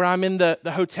incident where I'm in the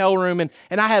hotel room and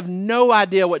I have no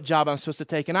idea what job I'm supposed to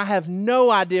take, and I have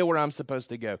no idea where I'm supposed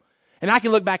to go. And I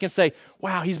can look back and say,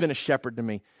 wow, he's been a shepherd to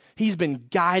me. He's been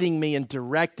guiding me and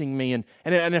directing me. And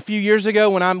a few years ago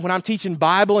when I'm teaching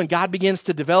Bible and God begins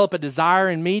to develop a desire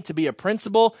in me to be a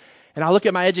principal, and I look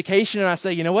at my education and I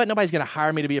say, you know what? Nobody's going to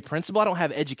hire me to be a principal. I don't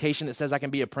have education that says I can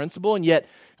be a principal. And yet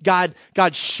God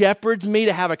shepherds me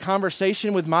to have a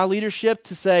conversation with my leadership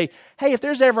to say, hey, if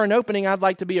there's ever an opening, I'd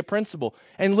like to be a principal.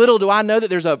 And little do I know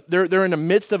that they're in the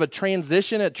midst of a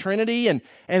transition at Trinity,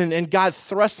 and God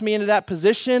thrusts me into that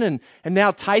position, and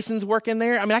now Tyson's working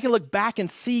there. I mean, I can look back and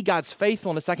see God's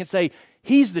faithfulness. I can say,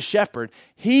 he's the shepherd.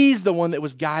 He's the one that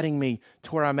was guiding me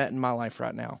to where I'm at in my life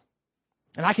right now.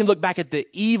 And I can look back at the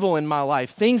evil in my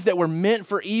life, things that were meant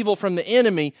for evil from the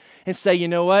enemy, and say, you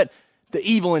know what? The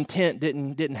evil intent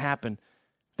didn't happen.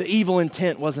 The evil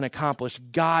intent wasn't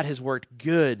accomplished. God has worked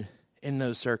good in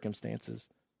those circumstances.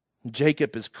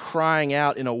 Jacob is crying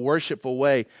out in a worshipful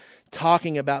way,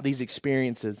 talking about these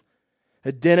experiences,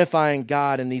 identifying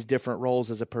God in these different roles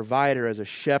as a provider, as a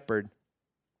shepherd,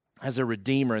 as a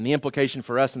redeemer. And the implication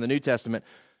for us in the New Testament,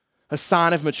 a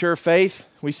sign of mature faith,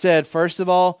 we said, first of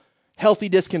all, healthy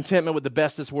discontentment with the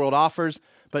best this world offers,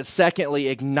 but secondly,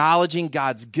 acknowledging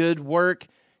God's good work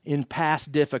in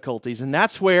past difficulties. And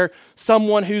that's where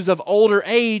someone who's of older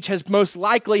age has most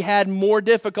likely had more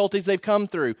difficulties they've come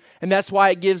through. And that's why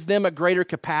it gives them a greater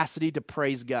capacity to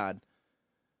praise God.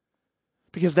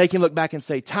 Because they can look back and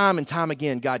say, time and time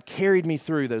again, God carried me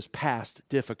through those past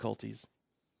difficulties.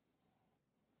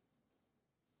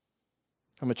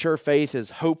 A mature faith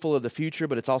is hopeful of the future,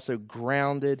 but it's also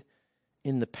grounded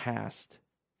in the past.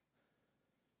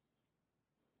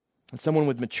 And someone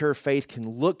with mature faith can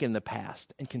look in the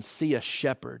past and can see a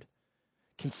shepherd,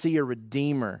 can see a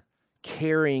redeemer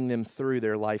carrying them through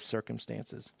their life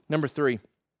circumstances. Number 3,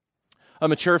 a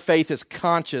mature faith is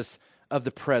conscious of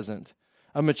the present.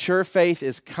 A mature faith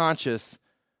is conscious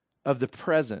of the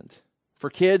present. For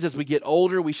kids, as we get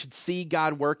older, we should see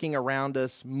God working around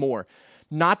us more.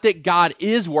 Not that God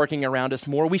is working around us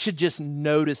more, we should just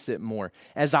notice it more.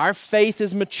 As our faith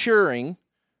is maturing,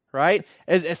 right,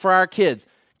 for our kids,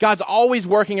 God's always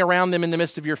working around them in the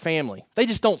midst of your family. They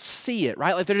just don't see it,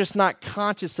 right? Like they're just not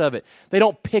conscious of it. They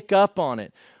don't pick up on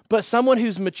it. But someone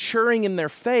who's maturing in their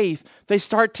faith, they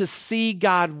start to see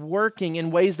God working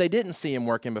in ways they didn't see him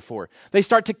working before. They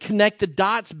start to connect the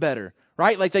dots better,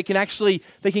 right? Like they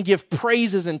can give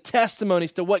praises and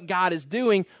testimonies to what God is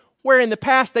doing, where in the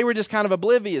past they were just kind of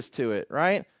oblivious to it,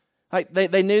 right? Like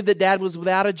they knew that Dad was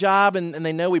without a job, and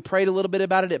they know we prayed a little bit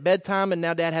about it at bedtime, and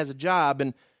now Dad has a job.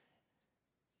 And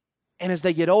as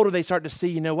they get older, they start to see,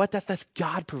 you know what, that's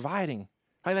God providing.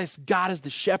 Right? That's God as the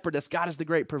shepherd. That's God as the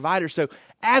great provider. So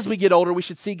as we get older, we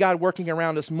should see God working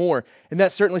around us more. And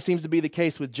that certainly seems to be the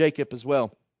case with Jacob as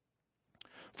well.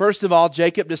 First of all,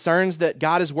 Jacob discerns that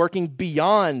God is working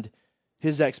beyond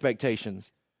his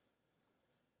expectations.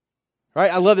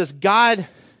 Right? I love this.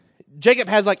 Jacob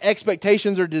has like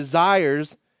expectations or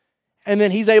desires, and then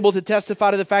he's able to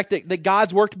testify to the fact that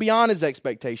God's worked beyond his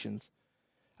expectations.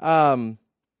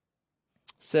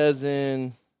 Says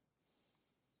in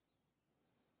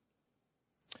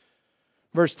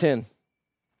verse 10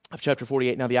 of chapter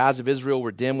 48, now the eyes of Israel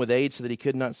were dim with age so that he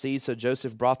could not see. So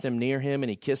Joseph brought them near him, and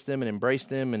he kissed them and embraced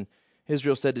them. And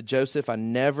Israel said to Joseph, I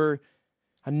never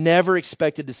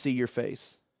expected to see your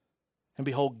face. And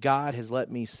behold, God has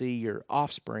let me see your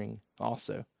offspring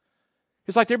also.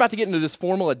 It's like they're about to get into this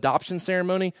formal adoption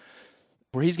ceremony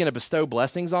where he's going to bestow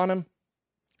blessings on him.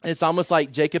 And it's almost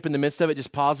like Jacob in the midst of it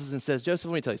just pauses and says,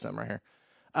 Joseph, let me tell you something right here.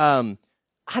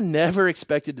 I never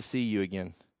expected to see you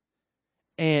again.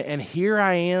 And here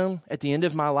I am at the end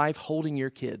of my life holding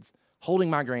your kids, holding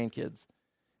my grandkids.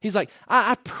 He's like,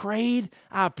 I prayed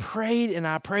that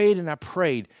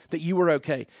you were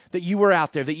okay, that you were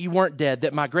out there, that you weren't dead,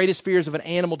 that my greatest fears of an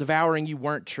animal devouring you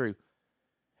weren't true.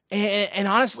 And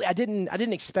honestly, I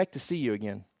didn't expect to see you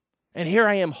again. And here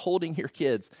I am holding your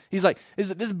kids. He's like, this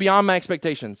is beyond my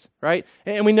expectations, right?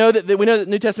 And we know that the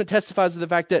New Testament testifies to the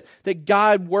fact that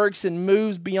God works and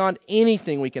moves beyond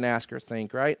anything we can ask or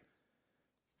think, right?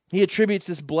 He attributes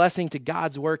this blessing to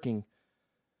God's working.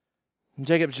 And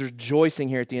Jacob's rejoicing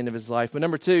here at the end of his life. But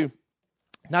number 2,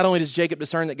 not only does Jacob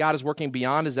discern that God is working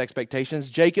beyond his expectations,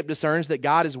 Jacob discerns that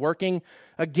God is working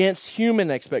against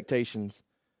human expectations.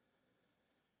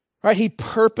 Right? He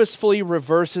purposefully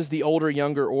reverses the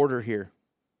older-younger order here.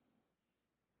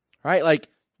 Right? Like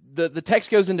the text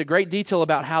goes into great detail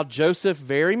about how Joseph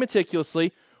very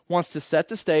meticulously wants to set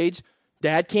the stage.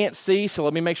 Dad can't see, so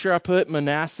let me make sure I put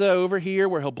Manasseh over here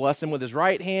where he'll bless him with his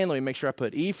right hand. Let me make sure I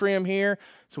put Ephraim here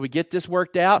so we get this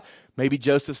worked out. Maybe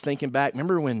Joseph's thinking back.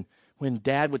 Remember when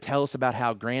Dad would tell us about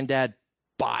how Granddad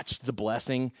botched the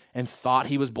blessing and thought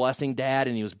he was blessing Dad,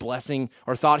 and he was blessing,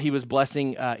 or thought he was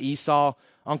blessing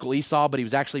Uncle Esau, but he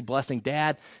was actually blessing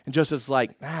Dad. And Joseph's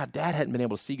like, Dad hadn't been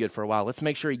able to see good for a while. Let's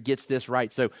make sure he gets this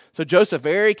right. So Joseph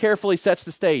very carefully sets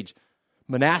the stage.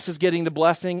 Manasseh's getting the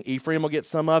blessing. Ephraim will get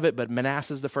some of it, but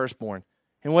Manasseh's the firstborn.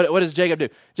 And what does Jacob do?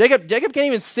 Jacob can't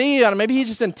even see. Maybe he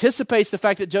just anticipates the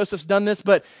fact that Joseph's done this,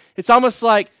 but it's almost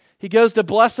like he goes to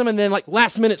bless him and then like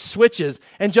last minute switches.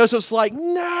 And Joseph's like,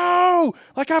 no,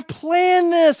 like I've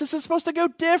planned this. This is supposed to go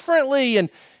differently. And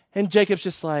Jacob's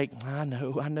just like, I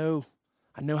know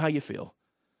how you feel.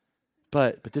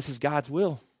 But this is God's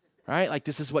will, right? Like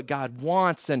this is what God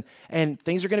wants. And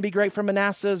things are going to be great for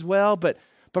Manasseh as well, but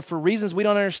for reasons we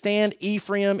don't understand,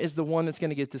 Ephraim is the one that's going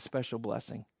to get this special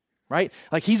blessing, right?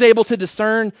 Like he's able to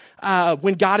discern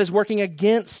when God is working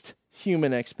against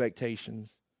human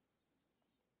expectations.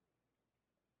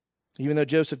 Even though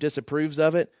Joseph disapproves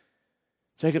of it,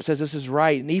 Jacob says this is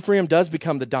right. And Ephraim does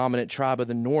become the dominant tribe of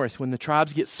the north. When the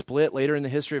tribes get split later in the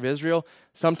history of Israel,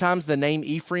 sometimes the name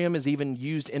Ephraim is even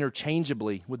used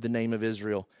interchangeably with the name of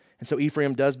Israel. And so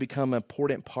Ephraim does become an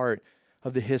important part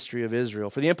of the history of Israel.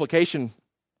 For the implication,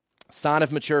 sign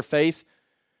of mature faith,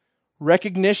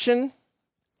 recognition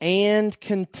and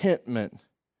contentment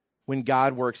when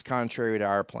God works contrary to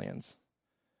our plans.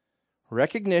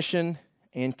 Recognition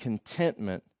and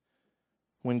contentment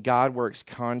when God works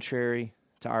contrary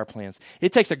to our plans.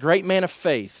 It takes a great man of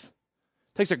faith.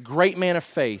 It takes a great man of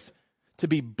faith to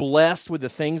be blessed with the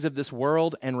things of this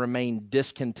world and remain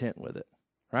discontent with it,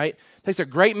 right? It takes a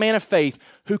great man of faith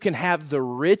who can have the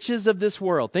riches of this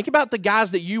world. Think about the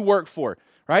guys that you work for,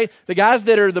 right? The guys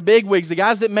that are the bigwigs, the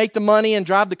guys that make the money and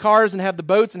drive the cars and have the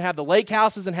boats and have the lake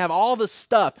houses and have all the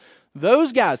stuff.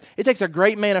 Those guys, it takes a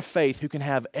great man of faith who can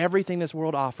have everything this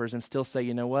world offers and still say,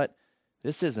 you know what?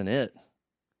 This isn't it.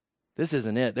 This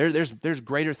isn't it. There's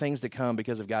greater things to come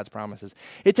because of God's promises.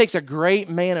 It takes a great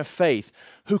man of faith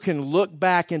who can look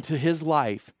back into his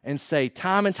life and say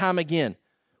time and time again,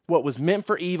 what was meant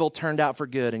for evil turned out for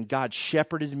good, and God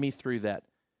shepherded me through that.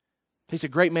 It takes a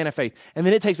great man of faith. And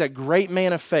then it takes a great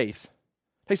man of faith,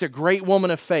 it takes a great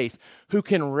woman of faith who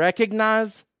can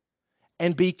recognize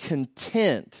and be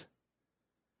content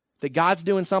that God's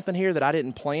doing something here that I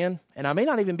didn't plan, and I may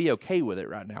not even be okay with it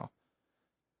right now.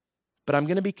 But I'm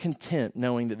going to be content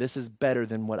knowing that this is better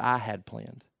than what I had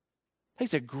planned. It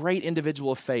takes a great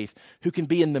individual of faith who can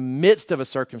be in the midst of a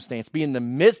circumstance, be in the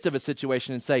midst of a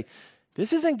situation and say,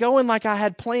 this isn't going like I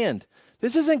had planned.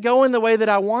 This isn't going the way that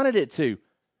I wanted it to.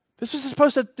 This was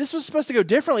supposed to go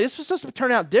differently. This was supposed to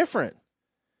turn out different.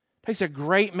 It takes a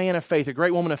great man of faith, a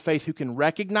great woman of faith who can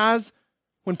recognize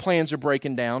when plans are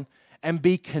breaking down and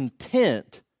be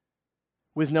content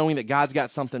with knowing that God's got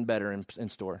something better in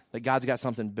store, that God's got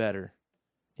something better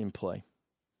in play.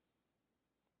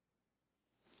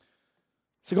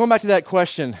 So going back to that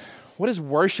question, what is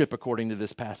worship according to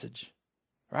this passage?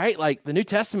 Right? Like the New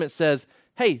Testament says,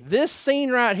 hey, this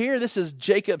scene right here, this is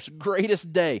Jacob's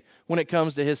greatest day when it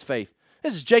comes to his faith.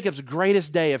 This is Jacob's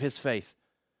greatest day of his faith.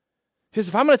 Because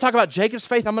if I'm going to talk about Jacob's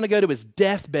faith, I'm going to go to his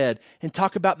deathbed and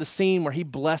talk about the scene where he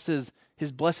blesses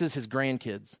his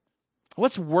grandkids.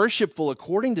 What's worshipful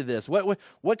according to this?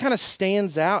 What kind of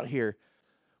stands out here?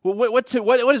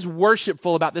 What is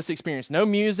worshipful about this experience? No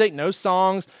music, no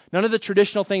songs, none of the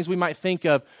traditional things we might think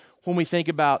of when we think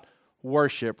about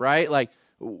worship, right? Like,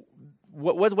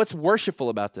 what's worshipful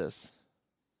about this?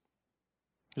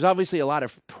 There's obviously a lot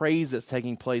of praise that's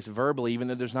taking place verbally, even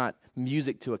though there's not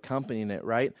music to accompany it,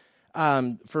 right?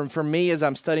 For me, as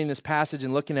I'm studying this passage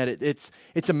and looking at it,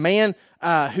 it's a man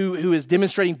who is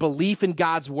demonstrating belief in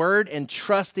God's word and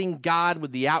trusting God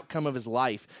with the outcome of his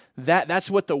life.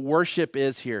 That's what the worship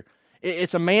is here.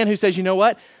 It's a man who says, you know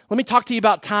what? Let me talk to you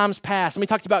about times past. Let me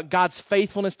talk to you about God's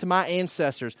faithfulness to my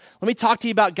ancestors. Let me talk to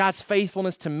you about God's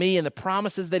faithfulness to me and the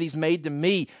promises that he's made to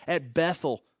me at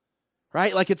Bethel.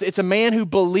 Right? Like it's a man who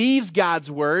believes God's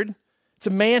word. It's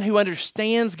a man who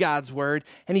understands God's word,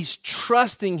 and he's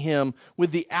trusting him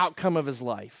with the outcome of his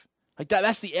life. Like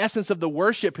that's the essence of the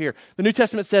worship here. The New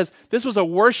Testament says this was a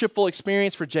worshipful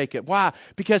experience for Jacob. Why?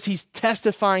 Because he's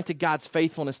testifying to God's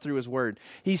faithfulness through his word.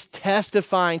 He's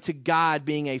testifying to God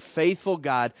being a faithful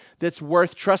God that's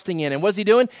worth trusting in. And what's he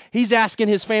doing? He's asking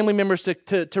his family members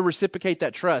to reciprocate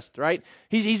that trust, right?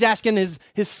 He's asking his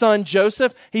son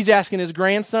Joseph, he's asking his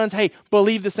grandsons, hey,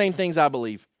 believe the same things I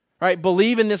believe. Right?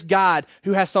 Believe in this God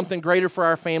who has something greater for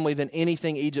our family than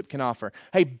anything Egypt can offer.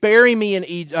 Hey, bury me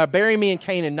in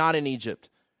Canaan, not in Egypt.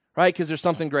 Right? Because there's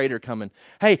something greater coming.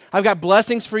 Hey, I've got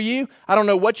blessings for you. I don't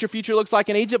know what your future looks like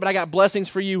in Egypt, but I got blessings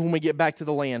for you when we get back to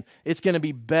the land. It's going to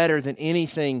be better than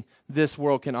anything this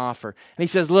world can offer. And he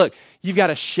says, look, you've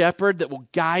got a shepherd that will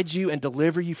guide you and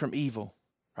deliver you from evil.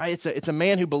 Right? It's a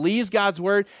man who believes God's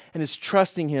word and is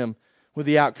trusting him with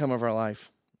the outcome of our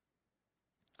life.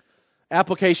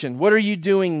 Application. What are you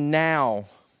doing now?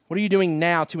 What are you doing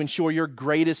now to ensure your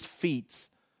greatest feats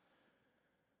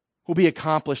will be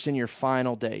accomplished in your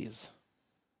final days?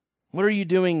 What are you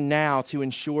doing now to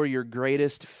ensure your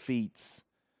greatest feats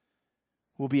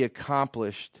will be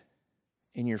accomplished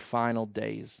in your final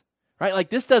days? Right? Like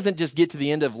this doesn't just get to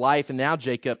the end of life and now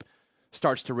Jacob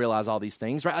starts to realize all these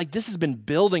things, right? Like this has been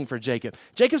building for Jacob.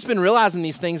 Jacob's been realizing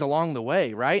these things along the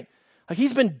way, right? Like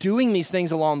he's been doing these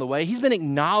things along the way. He's been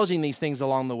acknowledging these things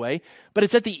along the way. But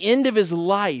it's at the end of his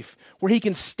life where he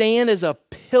can stand as a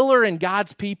pillar in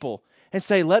God's people and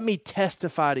say, let me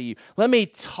testify to you. Let me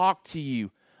talk to you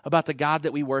about the God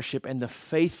that we worship and the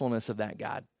faithfulness of that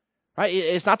God. Right?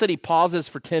 It's not that he pauses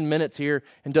for 10 minutes here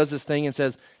and does this thing and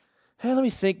says, hey, let me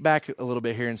think back a little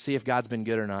bit here and see if God's been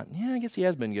good or not. Yeah, I guess he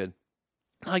has been good.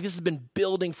 Like this has been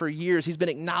building for years. He's been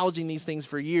acknowledging these things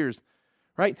for years.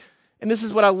 Right? And this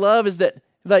is what I love is that,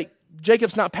 like,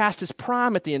 Jacob's not past his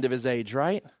prime at the end of his age,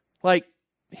 right? Like,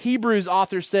 Hebrews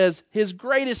author says his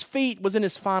greatest feat was in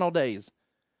his final days,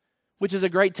 which is a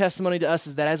great testimony to us,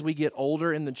 is that as we get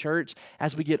older in the church,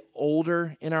 as we get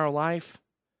older in our life,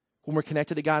 when we're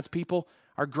connected to God's people,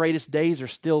 our greatest days are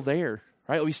still there,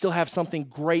 right? We still have something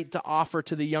great to offer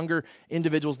to the younger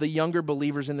individuals, the younger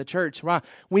believers in the church. Right?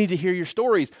 We need to hear your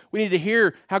stories. We need to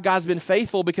hear how God's been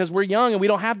faithful, because we're young and we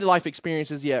don't have the life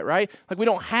experiences yet, right? Like, we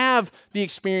don't have the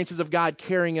experiences of God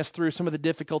carrying us through some of the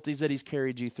difficulties that he's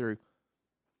carried you through.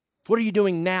 What are you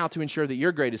doing now to ensure that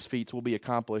your greatest feats will be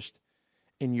accomplished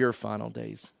in your final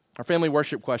days? Our family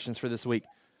worship questions for this week.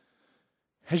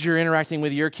 As you're interacting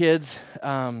with your kids,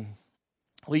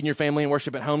 leading your family in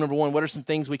worship at home, number one, what are some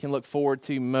things we can look forward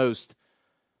to most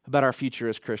about our future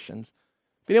as Christians?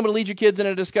 Being able to lead your kids in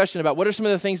a discussion about what are some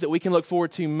of the things that we can look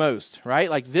forward to most, right?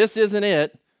 Like, this isn't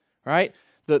it, right?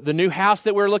 The new house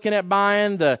that we're looking at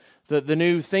buying, the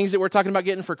new things that we're talking about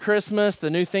getting for Christmas, the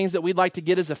new things that we'd like to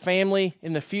get as a family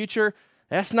in the future,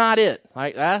 that's not it.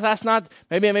 Like, that's not,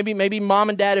 maybe mom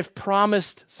and dad have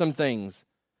promised some things.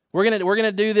 We're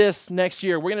gonna do this next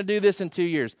year. We're gonna do this in 2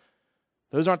 years.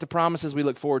 Those aren't the promises we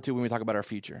look forward to when we talk about our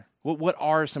future. What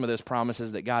are some of those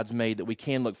promises that God's made that we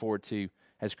can look forward to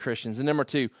as Christians? And number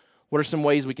two, what are some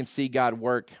ways we can see God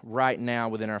work right now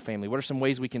within our family? What are some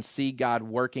ways we can see God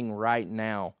working right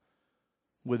now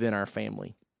within our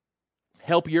family?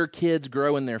 Help your kids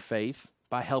grow in their faith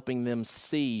by helping them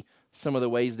see some of the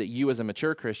ways that you as a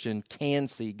mature Christian can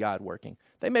see God working.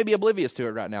 They may be oblivious to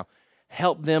it right now.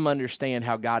 Help them understand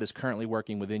how God is currently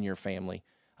working within your family,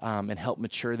 and help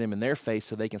mature them in their faith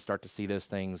so they can start to see those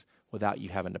things without you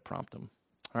having to prompt them.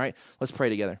 All right, let's pray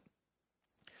together.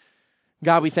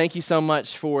 God, we thank you so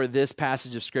much for this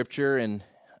passage of Scripture, and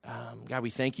God, we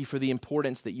thank you for the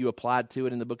importance that you applied to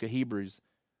it in the book of Hebrews.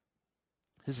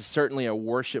 This is certainly a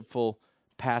worshipful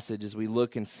passage as we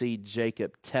look and see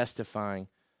Jacob testifying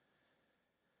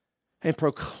and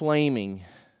proclaiming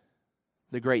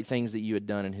the great things that you had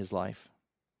done in his life.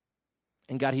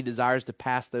 And God, he desires to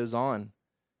pass those on.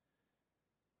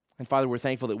 And Father, we're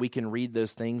thankful that we can read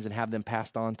those things and have them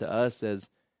passed on to us as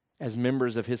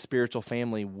members of his spiritual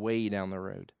family way down the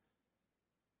road.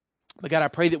 But God, I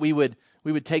pray that we would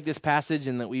take this passage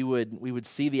and that we would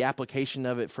see the application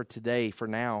of it for today, for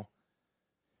now.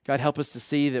 God, help us to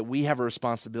see that we have a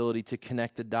responsibility to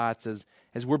connect the dots as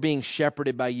we're being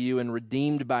shepherded by you and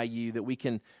redeemed by you, that we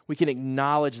can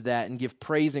acknowledge that and give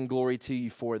praise and glory to you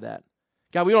for that.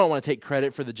 God, we don't want to take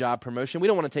credit for the job promotion. We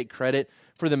don't want to take credit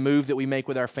for the move that we make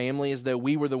with our family as though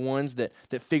we were the ones that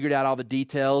figured out all the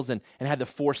details and had the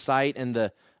foresight and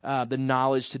the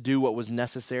knowledge to do what was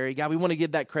necessary. God, we want to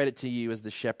give that credit to you as the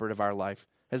shepherd of our life,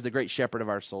 as the great shepherd of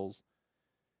our souls.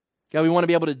 God, we want to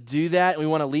be able to do that, and we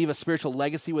want to leave a spiritual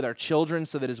legacy with our children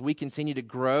so that as we continue to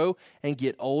grow and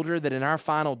get older, that in our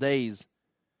final days,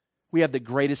 we have the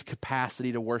greatest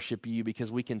capacity to worship you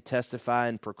because we can testify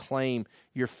and proclaim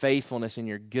your faithfulness and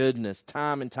your goodness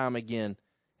time and time again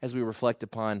as we reflect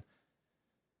upon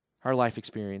our life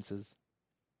experiences.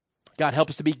 God, help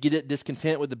us to get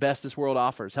discontent with the best this world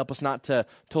offers. Help us not to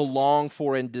long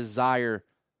for and desire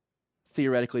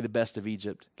theoretically the best of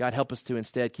Egypt. God, help us to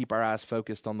instead keep our eyes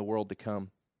focused on the world to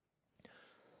come.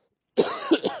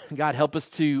 God, help us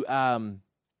to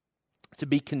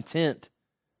be content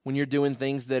when you're doing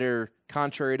things that are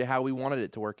contrary to how we wanted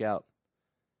it to work out.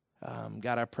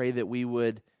 God, I pray that we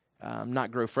would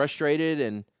not grow frustrated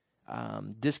and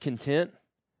discontent.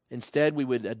 Instead, we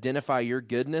would identify your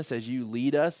goodness as you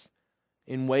lead us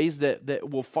in ways that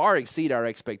will far exceed our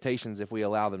expectations if we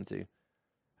allow them to.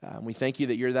 We thank you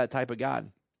that you're that type of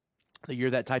God, that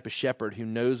you're that type of shepherd who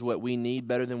knows what we need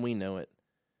better than we know it.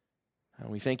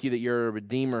 We thank you that you're a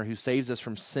redeemer who saves us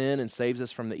from sin and saves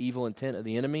us from the evil intent of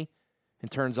the enemy and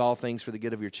turns all things for the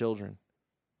good of your children.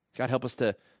 God, help us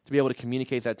to be able to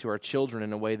communicate that to our children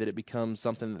in a way that it becomes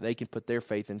something that they can put their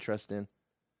faith and trust in.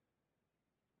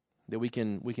 That we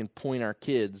can point our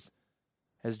kids,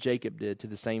 as Jacob did, to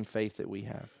the same faith that we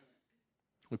have.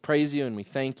 We praise you and we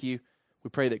thank you. We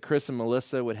pray that Chris and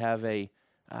Melissa would have a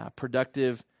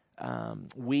productive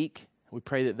week. We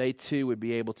pray that they too would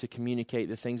be able to communicate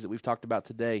the things that we've talked about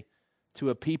today to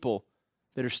a people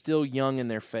that are still young in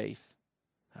their faith,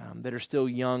 that are still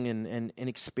young and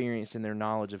inexperienced in their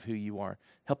knowledge of who you are.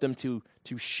 Help them to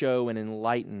show and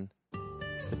enlighten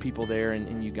the people there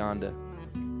in Uganda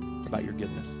about your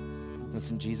goodness. And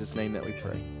it's in Jesus' name that we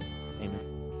pray. Amen.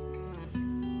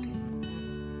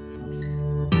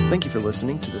 Thank you for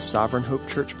listening to the Sovereign Hope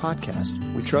Church podcast.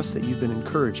 We trust that you've been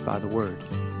encouraged by the word.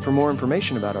 For more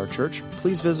information about our church,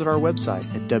 please visit our website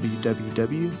at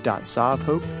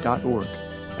www.sovhope.org.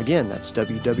 Again, that's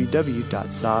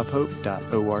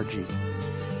www.sovhope.org.